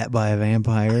going to get ate by a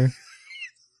vampire.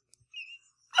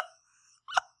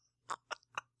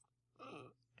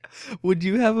 Would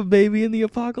you have a baby in the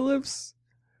apocalypse?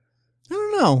 I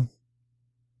don't know.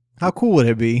 How cool would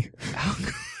it be?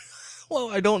 Well,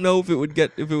 I don't know if it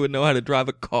would know how to drive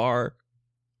a car.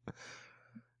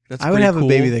 That's I would have cool. a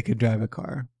baby that could drive a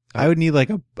car. I would need like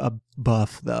a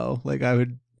buff though. Like I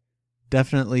would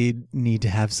definitely need to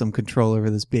have some control over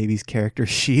this baby's character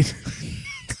sheet.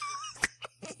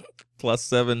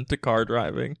 +7 to car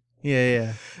driving.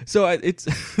 Yeah. So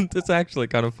it's actually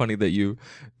kind of funny that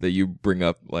you bring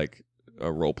up like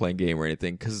a role playing game or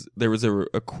anything, because there was a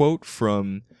quote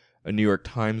from a New York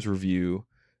Times review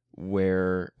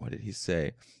where, what did he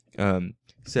say? He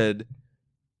said,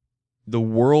 "The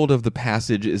world of the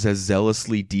passage is as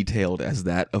zealously detailed as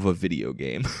that of a video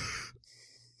game,"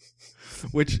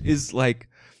 which is like,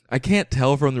 I can't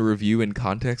tell from the review in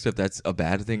context if that's a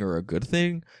bad thing or a good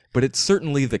thing, but it's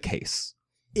certainly the case.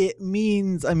 It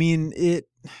means,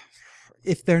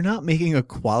 if they're not making a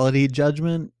quality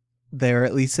judgment, they're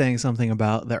at least saying something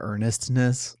about the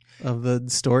earnestness of the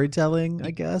storytelling,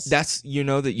 I guess. That's,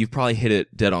 that you've probably hit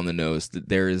it dead on the nose, that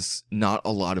there is not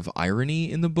a lot of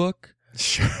irony in the book.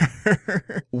 Sure.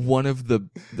 One of the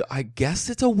I guess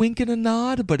it's a wink and a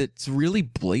nod, but it's really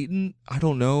blatant. I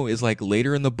don't know, is like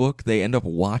later in the book, they end up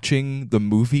watching the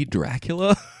movie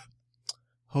Dracula.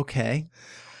 Okay.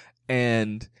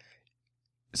 And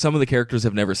some of the characters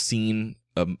have never seen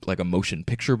a motion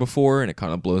picture before, and it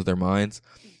kind of blows their minds.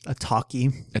 A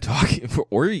talkie,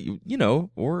 or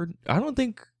or I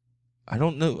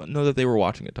don't know that they were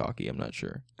watching a talkie. I'm not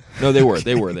sure. No, they were.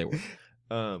 They were.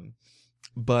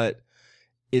 But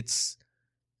it's,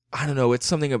 I don't know. It's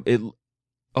something. It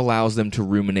allows them to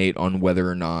ruminate on whether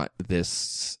or not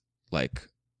this like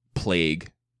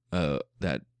plague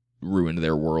that ruined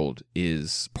their world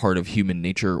is part of human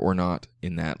nature or not.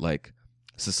 In that, like,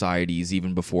 societies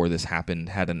even before this happened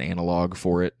had an analog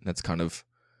for it. That's kind of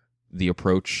the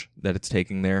approach that it's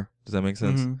taking there. Does that make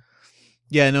sense? Mm-hmm.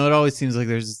 Yeah, no, it always seems like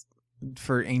there's,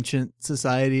 for ancient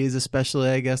societies especially,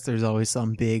 I guess, there's always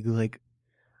some big like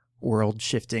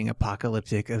world-shifting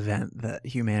apocalyptic event that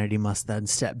humanity must then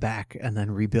step back and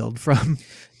then rebuild from.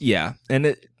 Yeah,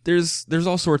 and there's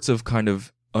all sorts of kind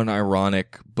of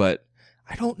unironic, but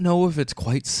I don't know if it's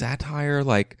quite satire.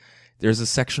 Like, there's a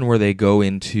section where they go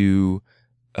into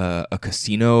a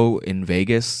casino in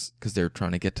Vegas because they're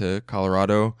trying to get to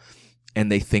Colorado,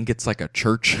 and they think it's like a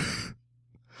church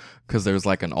because there's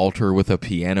like an altar with a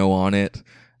piano on it,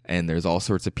 and there's all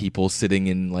sorts of people sitting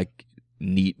in like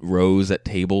neat rows at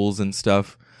tables and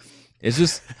stuff. It's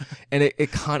just, and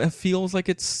it kind of feels like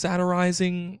it's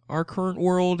satirizing our current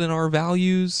world and our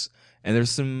values, and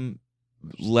there's some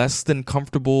less than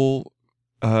comfortable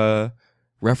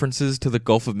references to the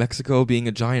Gulf of Mexico being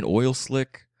a giant oil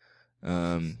slick.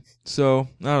 So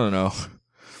I don't know.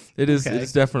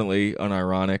 It's definitely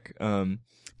unironic.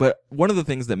 But one of the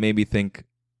things that made me think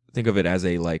of it as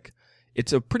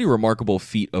it's a pretty remarkable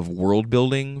feat of world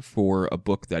building for a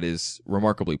book that is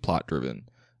remarkably plot driven.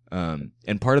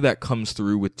 And part of that comes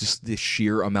through with just the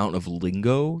sheer amount of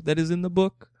lingo that is in the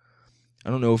book.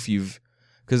 I don't know if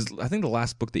because I think the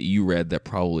last book that you read that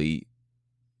probably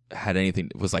had anything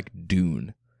was like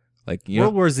Dune. Like,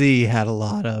 World War Z had a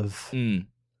lot of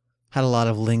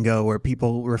lingo where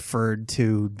people referred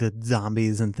to the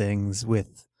zombies and things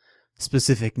with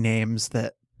specific names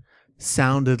that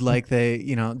sounded like they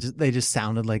just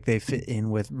sounded like they fit in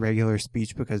with regular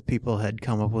speech because people had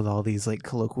come up with all these like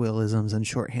colloquialisms and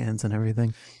shorthands and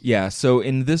everything. Yeah, so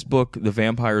in this book, the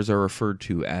vampires are referred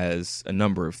to as a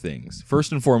number of things.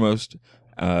 First and foremost,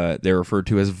 they're referred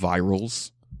to as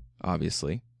virals,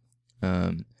 obviously.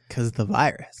 Because the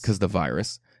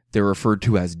virus. They're referred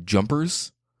to as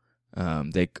jumpers.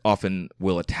 They often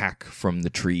will attack from the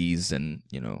trees, and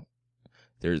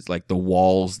there's like the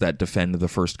walls that defend the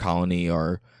first colony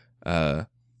are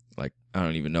like, I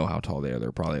don't even know how tall they are.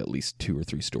 They're probably at least 2 or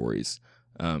 3 stories.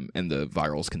 And the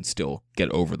virals can still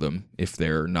get over them if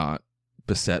they're not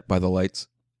beset by the lights.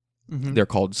 Mm-hmm. They're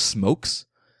called smokes,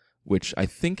 which I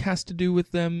think has to do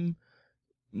with them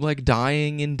like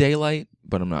dying in daylight,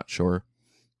 but I'm not sure.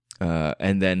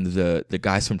 And then the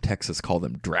guys from Texas call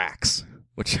them Dracs,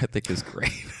 which I think is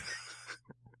great.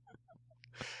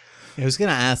 I was going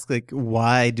to ask, like,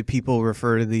 why do people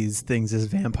refer to these things as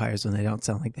vampires when they don't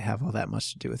sound like they have all that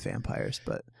much to do with vampires?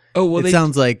 But it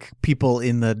sounds like people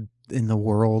in the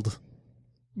world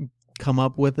come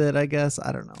up with it, I guess.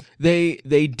 I don't know.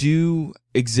 They do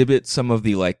exhibit some of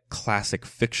the like classic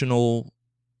fictional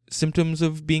symptoms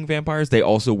of being vampires. They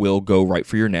also will go right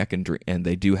for your neck and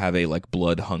they do have a like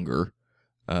blood hunger.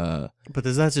 But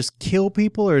does that just kill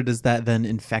people, or does that then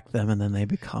infect them and then they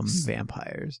become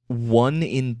vampires? 1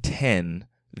 in 10,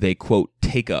 they quote,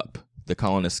 take up. The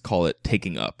colonists call it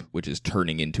taking up, which is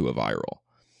turning into a viral.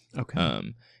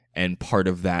 Okay. And part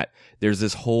of that, there's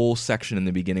this whole section in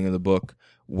the beginning of the book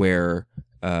where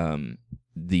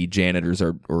the janitors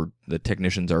or the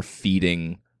technicians are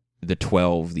feeding the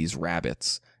 12 these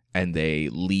rabbits, and they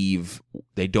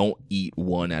don't eat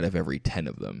 1 out of every 10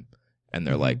 of them. And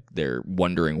they're like, they're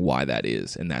wondering why that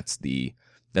is. And that's the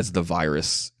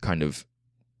virus kind of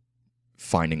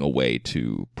finding a way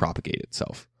to propagate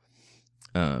itself.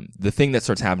 The thing that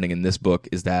starts happening in this book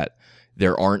is that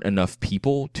there aren't enough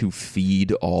people to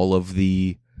feed all of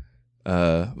the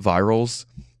virals.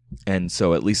 And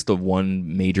so at least the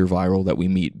one major viral that we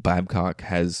meet, Babcock,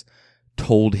 has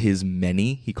told his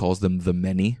many, he calls them the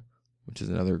many, which is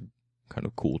another kind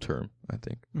of cool term, I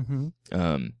think.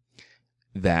 Mm-hmm.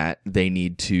 That they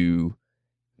need to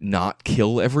not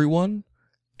kill everyone,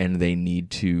 and they need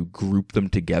to group them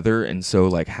together. And so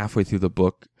like halfway through the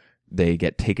book, they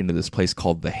get taken to this place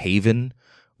called the Haven,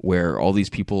 where all these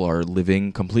people are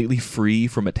living completely free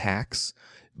from attacks,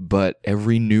 but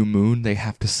every new moon they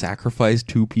have to sacrifice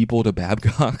 2 people to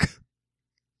Babcock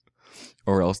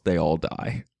or else they all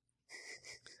die,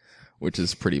 which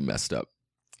is pretty messed up.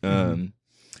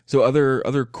 So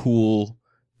other cool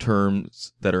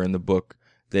terms that are in the book,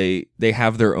 they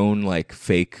have their own like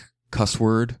fake cuss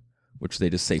word, which they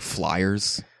just say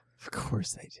flyers. Of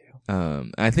course they do.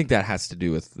 I think that has to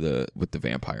do with the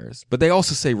vampires, but they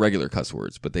also say regular cuss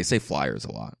words, but they say flyers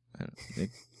a lot.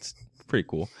 It's pretty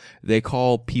cool. They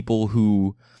call people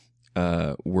who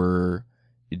were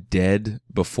dead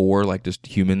before, like just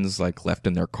humans like left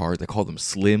in their car, they call them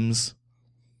slims.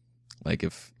 Like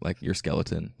if like your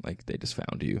skeleton, like they just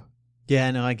found you.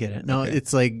 Yeah, no, I get it. No, okay.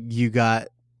 It's like you got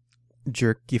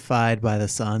jerkified by the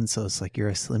sun, so it's like you're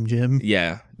a Slim Jim.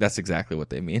 Yeah, that's exactly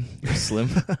what they mean. You're slim.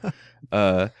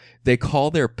 They call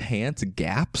their pants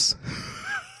gaps,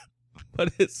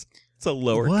 but it's a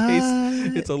lowercase.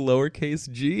 What? It's a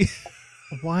lowercase g.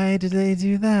 Why did they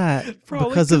do that? Probably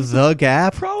because of the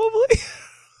Gap? Probably.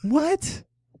 What?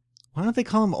 Why don't they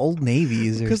call them Old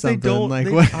Navies or because something? They don't. Like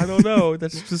they, what? I don't know.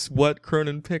 That's just what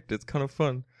Cronin picked. It's kind of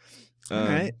fun. All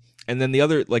right. And then the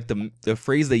other, like the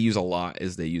phrase they use a lot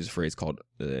is they use a phrase called,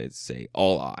 say,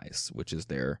 all eyes, which is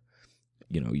their,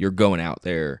 you're going out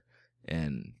there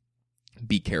and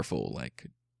be careful. Like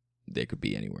they could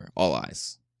be anywhere. All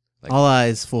eyes. Like, all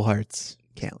eyes, full hearts.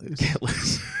 Can't lose. Can't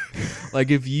lose. Like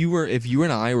if you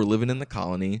and I were living in the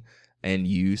colony and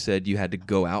you said you had to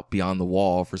go out beyond the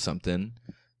wall for something,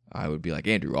 I would be like,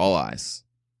 Andrew, all eyes.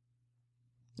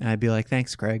 And I'd be like,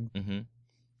 thanks, Craig.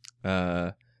 Mm-hmm.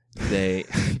 They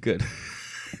good.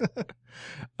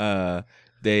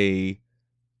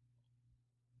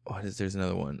 There's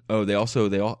another one. Oh,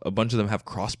 a bunch of them have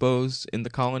crossbows in the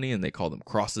colony, and they call them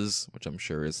crosses, which I'm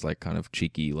sure is like kind of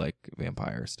cheeky, like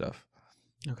vampire stuff.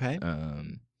 Okay.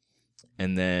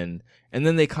 And then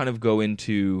they kind of go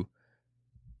into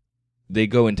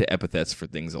epithets for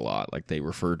things a lot. Like they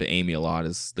refer to Amy a lot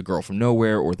as the girl from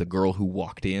nowhere or the girl who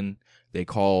walked in. They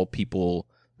call people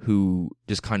who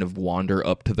just kind of wander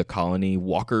up to the colony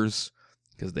walkers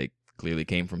because they clearly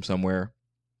came from somewhere.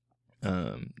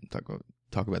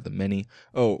 Talk about the many.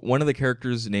 Oh, one of the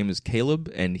characters' name is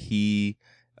Caleb, and he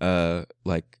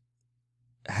like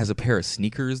has a pair of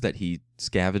sneakers that he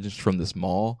scavenged from this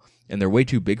mall, and they're way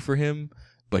too big for him,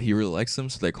 but he really likes them,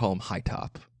 so they call him High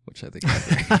Top, which I think is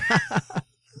great.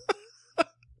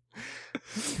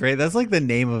 Great. That's like the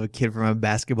name of a kid from a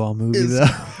basketball movie, though.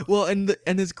 Well, and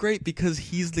it's great because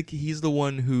he's the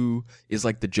one who is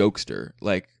like the jokester.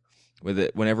 Like with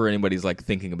it, whenever anybody's like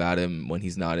thinking about him when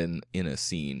he's not in a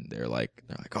scene, they're like,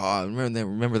 oh,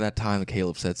 remember that time that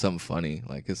Caleb said something funny.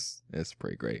 Like it's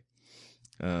pretty great.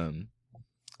 I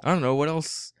don't know what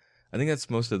else. I think that's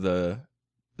most of the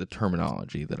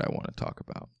terminology that I want to talk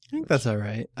about. I think that's all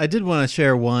right. I did want to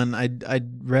share one. I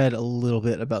read a little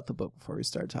bit about the book before we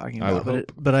started talking about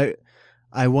it, but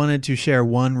I wanted to share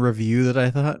one review that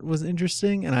I thought was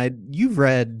interesting. And you've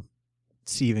read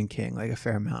Stephen King, like a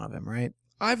fair amount of him, right?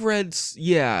 I've read,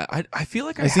 yeah. I feel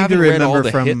like I seem haven't to read all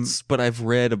remember the hits, but I've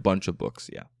read a bunch of books.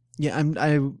 Yeah. Yeah,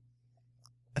 I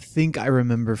think I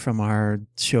remember from our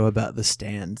show about The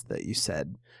Stand that you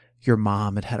said your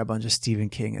mom had a bunch of Stephen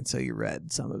King, and so you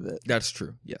read some of it. That's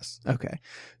true. Yes. Okay.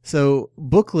 So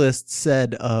Booklist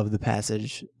said of the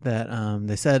passage that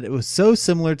they said it was so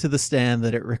similar to The Stand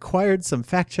that it required some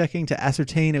fact-checking to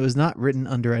ascertain it was not written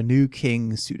under a new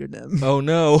King pseudonym. Oh,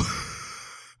 no.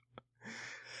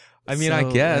 I mean, So,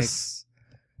 I guess.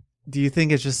 Do you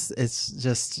think it's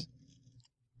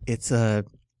a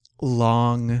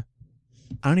long,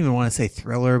 I don't even want to say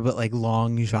thriller, but like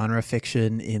long genre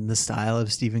fiction in the style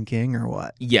of Stephen King, or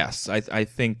what? Yes, I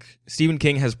think Stephen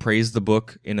King has praised the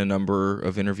book in a number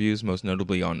of interviews, most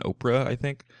notably on Oprah, I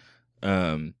think,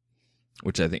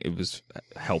 which I think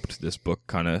helped this book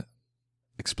kind of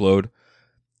explode.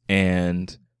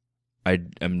 And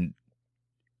I'm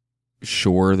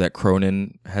sure that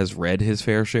Cronin has read his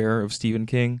fair share of Stephen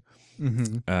King.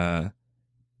 Mm-hmm.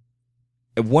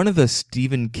 One of the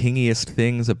Stephen Kingiest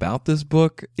things about this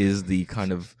book is the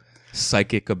kind of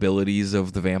psychic abilities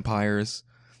of the vampires,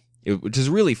 which is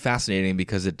really fascinating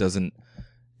because the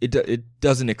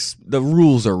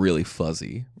rules are really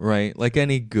fuzzy, right? Like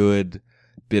any good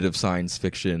bit of science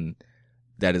fiction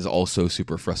that is also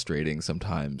super frustrating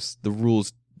sometimes, the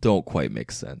rules don't quite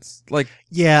make sense. Like,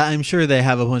 yeah, I'm sure they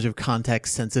have a bunch of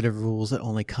context sensitive rules that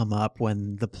only come up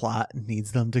when the plot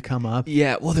needs them to come up.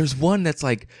 Yeah, well, there's one that's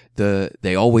like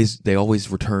they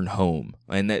always return home,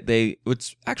 and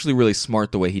what's actually really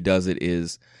smart the way he does it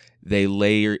is they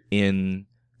layer in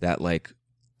that like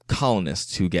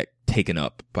colonists who get taken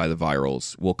up by the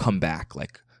virals will come back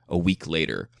like a week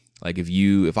later. Like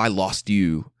if I lost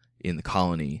you in the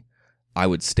colony, I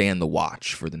would stand the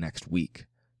watch for the next week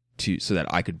so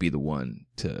that I could be the one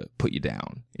to put you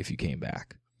down if you came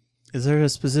back. Is there a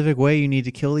specific way you need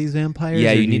to kill these vampires?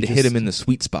 Yeah, you need to hit him in the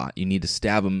sweet spot. You need to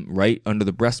stab him right under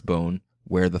the breastbone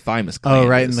where the thymus gland is. Oh,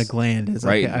 right in the gland. Is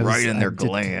right in their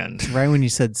gland. Right when you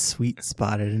said sweet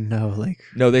spot, I didn't know.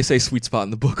 No, they say sweet spot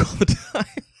in the book all the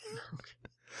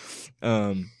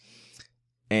time.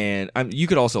 And you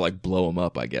could also like blow him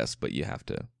up, I guess, but you have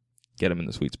to get him in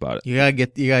the sweet spot. You gotta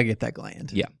get that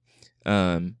gland. Yeah.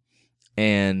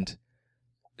 And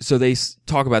so they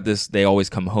talk about this they always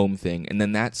come home thing, and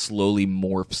then that slowly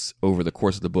morphs over the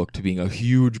course of the book to being a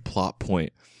huge plot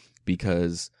point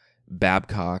because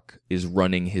Babcock is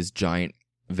running his giant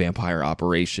vampire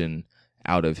operation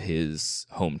out of his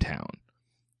hometown,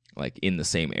 like in the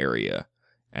same area,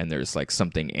 and there's like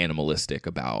something animalistic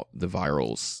about the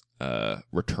virals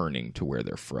returning to where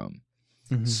they're from.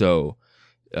 Mm-hmm. So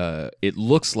it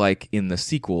looks like in the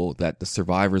sequel that the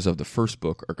survivors of the first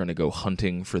book are going to go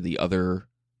hunting for the other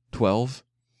 12,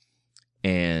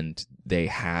 and they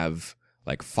have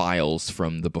like files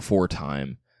from the before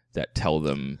time that tell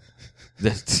them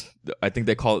that I think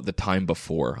they call it the time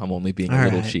before. I'm only being a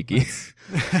little cheeky.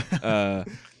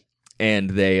 And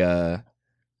they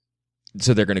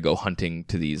so they're going to go hunting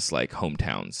to these like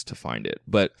hometowns to find it.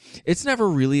 But it's never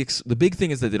really the big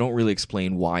thing is that they don't really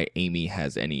explain why Amy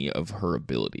has any of her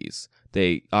abilities.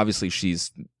 Obviously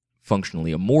she's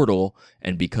functionally immortal,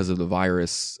 and because of the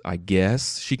virus, I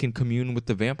guess she can commune with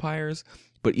the vampires.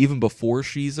 But even before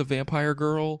she's a vampire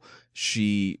girl,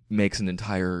 she makes an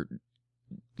entire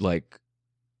like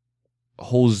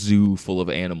whole zoo full of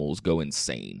animals go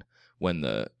insane when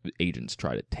the agents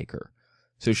try to take her.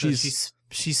 So she's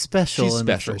special. She's in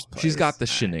special. The first place. She's got the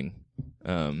shinning,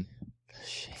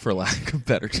 for lack of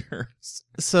better terms.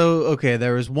 So okay,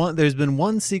 there's been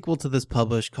one sequel to this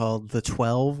published called The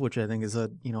 12, which I think is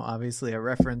obviously a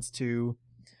reference to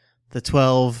the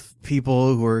 12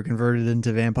 people who were converted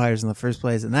into vampires in the first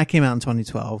place, and that came out in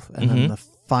 2012, and then the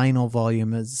final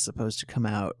volume is supposed to come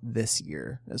out this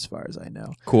year, as far as I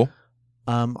know. Cool.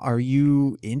 Are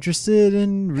you interested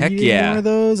in reading more of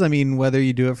those? I mean, whether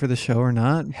you do it for the show or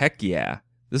not. Heck yeah.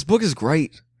 This book is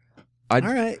great. All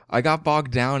right. I got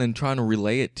bogged down in trying to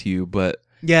relay it to you, but...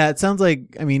 Yeah, it sounds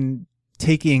like, I mean,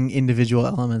 taking individual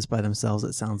elements by themselves,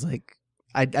 it sounds like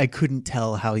I couldn't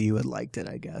tell how you had liked it,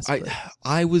 I guess.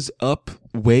 I was up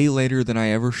way later than I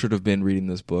ever should have been reading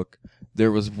this book.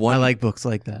 There was one. I like books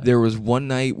like that. There was one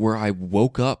night where I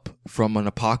woke up from an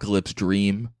apocalypse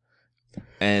dream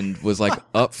and was like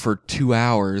up for 2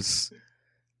 hours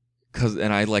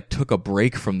and I like took a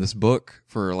break from this book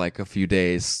for like a few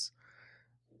days.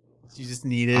 You just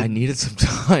needed. I needed some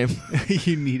time.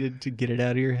 You needed to get it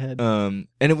out of your head. And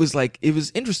it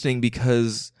was interesting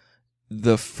because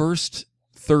the first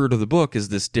third of the book is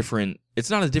this different. It's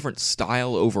not a different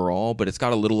style overall, but it's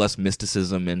got a little less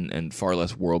mysticism and far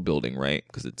less world building, right?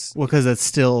 Because it's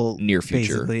still near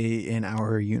future, basically in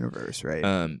our universe,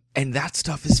 right? And that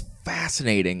stuff is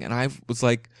fascinating. And I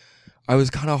was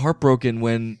kind of heartbroken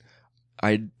when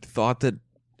I thought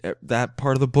that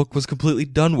part of the book was completely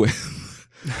done with,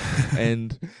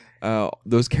 and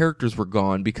those characters were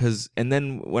gone and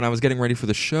then when I was getting ready for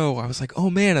the show, I was like, oh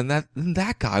man, and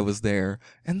that guy was there,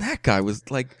 and that guy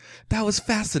was like, that was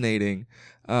fascinating.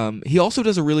 He also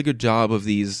does a really good job of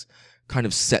these kind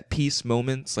of set piece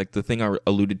moments, like the thing I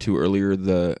alluded to earlier,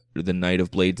 the Night of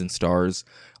Blades and Stars.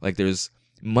 Like there's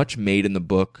much made in the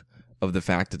book of the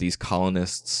fact that these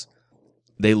colonists,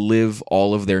 they live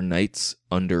all of their nights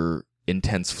under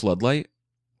intense floodlight.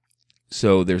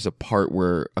 So there's a part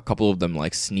where a couple of them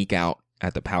like sneak out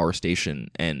at the power station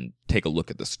and take a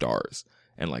look at the stars.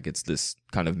 And like it's this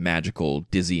kind of magical,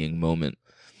 dizzying moment.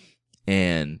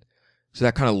 And so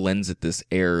that kind of lends it this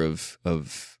air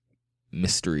of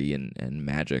mystery and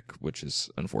magic, which is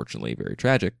unfortunately very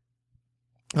tragic.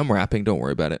 I'm rapping, don't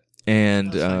worry about it.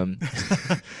 And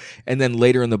and then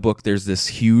later in the book there's this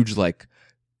huge like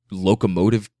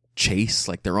locomotive chase,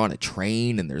 like they're on a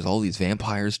train and there's all these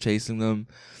vampires chasing them.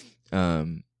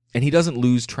 And he doesn't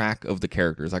lose track of the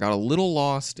characters. I got a little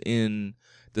lost in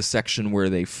the section where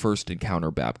they first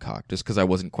encounter Babcock, just because I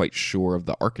wasn't quite sure of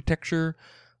the architecture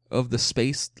of the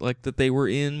space like that they were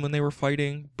in when they were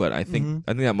fighting. But I think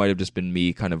that might have just been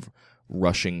me kind of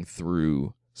rushing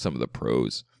through some of the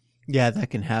prose. Yeah, that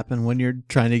can happen when you're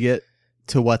trying to get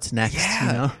to what's next. Yeah.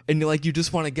 You know? And you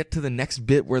just want to get to the next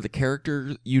bit where the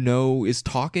character is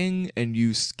talking, and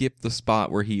you skip the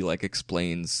spot where he like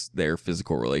explains their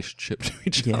physical relationship to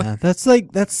each other. Yeah, that's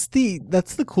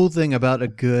the cool thing about a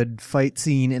good fight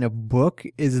scene in a book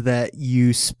is that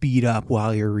you speed up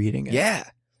while you're reading it. Yeah.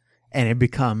 And it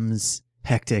becomes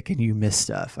hectic and you miss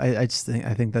stuff. I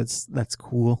think that's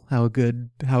cool how a good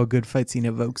fight scene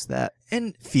evokes that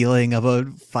and feeling of a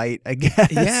fight, I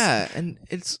guess. Yeah, and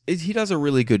he does a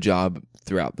really good job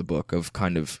throughout the book of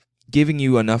kind of giving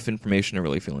you enough information to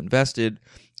really feel invested,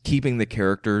 keeping the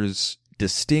characters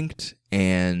distinct,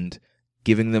 and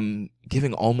giving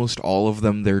almost all of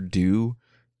them their due.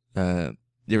 There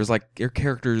are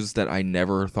characters that I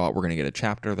never thought were going to get a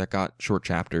chapter that got short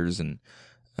chapters, and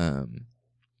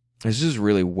it's just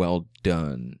really well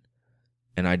done,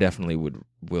 and I definitely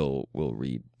will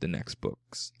read the next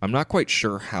books. I'm not quite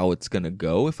sure how it's gonna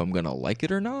go, if I'm gonna like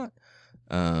it or not,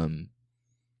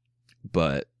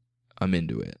 but I'm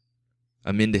into it.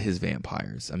 I'm into his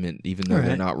vampires. Even though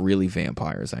they're not really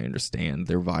vampires, I understand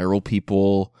they're viral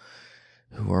people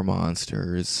who are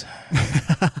monsters.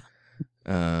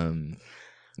 But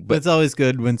it's always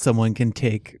good when someone can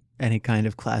take any kind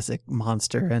of classic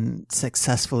monster and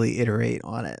successfully iterate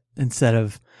on it instead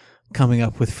of coming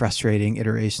up with frustrating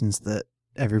iterations that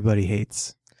everybody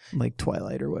hates, like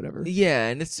Twilight or whatever. Yeah,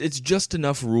 and it's just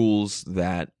enough rules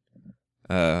that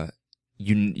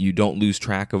you don't lose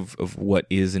track of what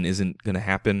is and isn't going to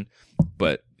happen,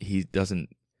 but he doesn't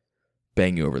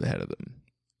bang you over the head of them.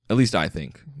 At least I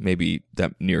think. Maybe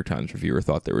that New York Times reviewer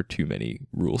thought there were too many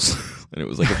rules and it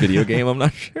was like a video game. I'm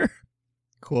not sure.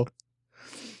 Cool.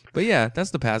 But yeah,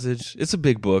 that's The Passage. It's a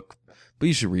big book, but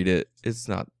you should read it. It's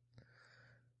not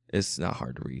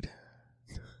hard to read.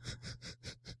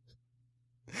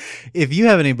 If you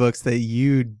have any books that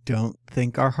you don't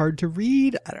think are hard to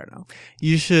read, I don't know,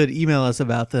 you should email us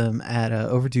about them at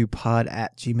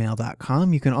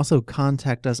overduepod@gmail.com. You can also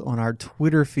contact us on our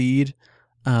Twitter feed.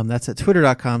 That's at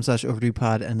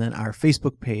twitter.com/overduepod. And then our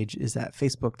Facebook page is at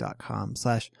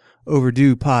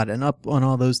facebook.com/overduepod. And up on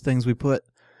all those things, we put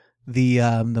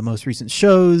the most recent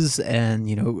shows and,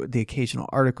 the occasional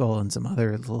article and some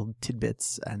other little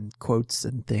tidbits and quotes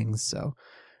and things. So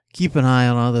keep an eye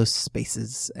on all those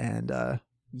spaces, and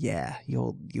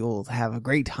you'll have a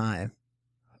great time.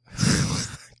 I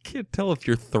can't tell if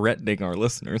you're threatening our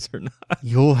listeners or not.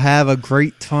 You'll have a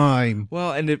great time.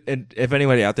 Well, and if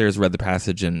anybody out there has read The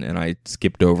Passage and I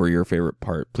skipped over your favorite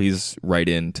part, please write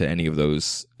in to any of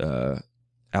those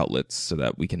outlets so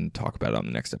that we can talk about it on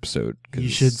the next episode. You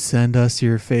should send us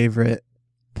your favorite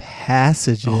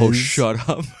passages. Oh, shut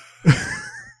up.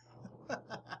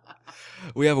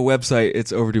 We have a website.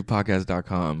 It's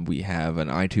overduepodcast.com. We have an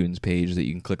iTunes page that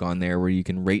you can click on there where you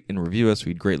can rate and review us.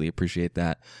 We'd greatly appreciate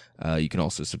that. You can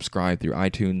also subscribe through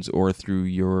iTunes or through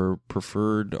your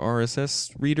preferred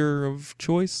RSS reader of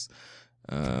choice.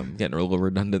 Getting a little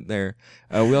redundant there.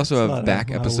 We also have back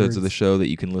episodes of the show that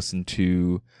you can listen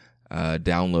to,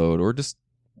 download, or just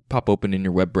pop open in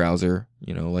your web browser,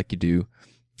 like you do.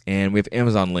 And we have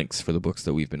Amazon links for the books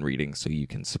that we've been reading, so you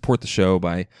can support the show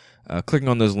by clicking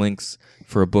on those links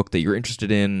for a book that you're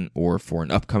interested in, or for an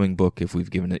upcoming book if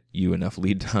we've given you enough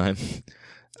lead time.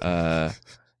 And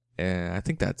I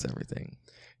think that's everything.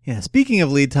 Yeah, speaking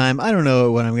of lead time, I don't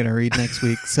know what I'm going to read next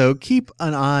week, so keep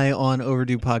an eye on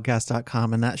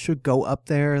overduepodcast.com, and that should go up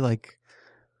there like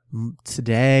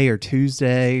today or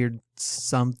Tuesday or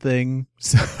something.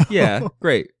 So Yeah,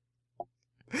 great.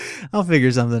 I'll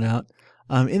figure something out.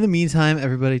 In the meantime,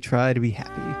 everybody try to be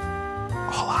happy.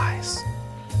 All eyes.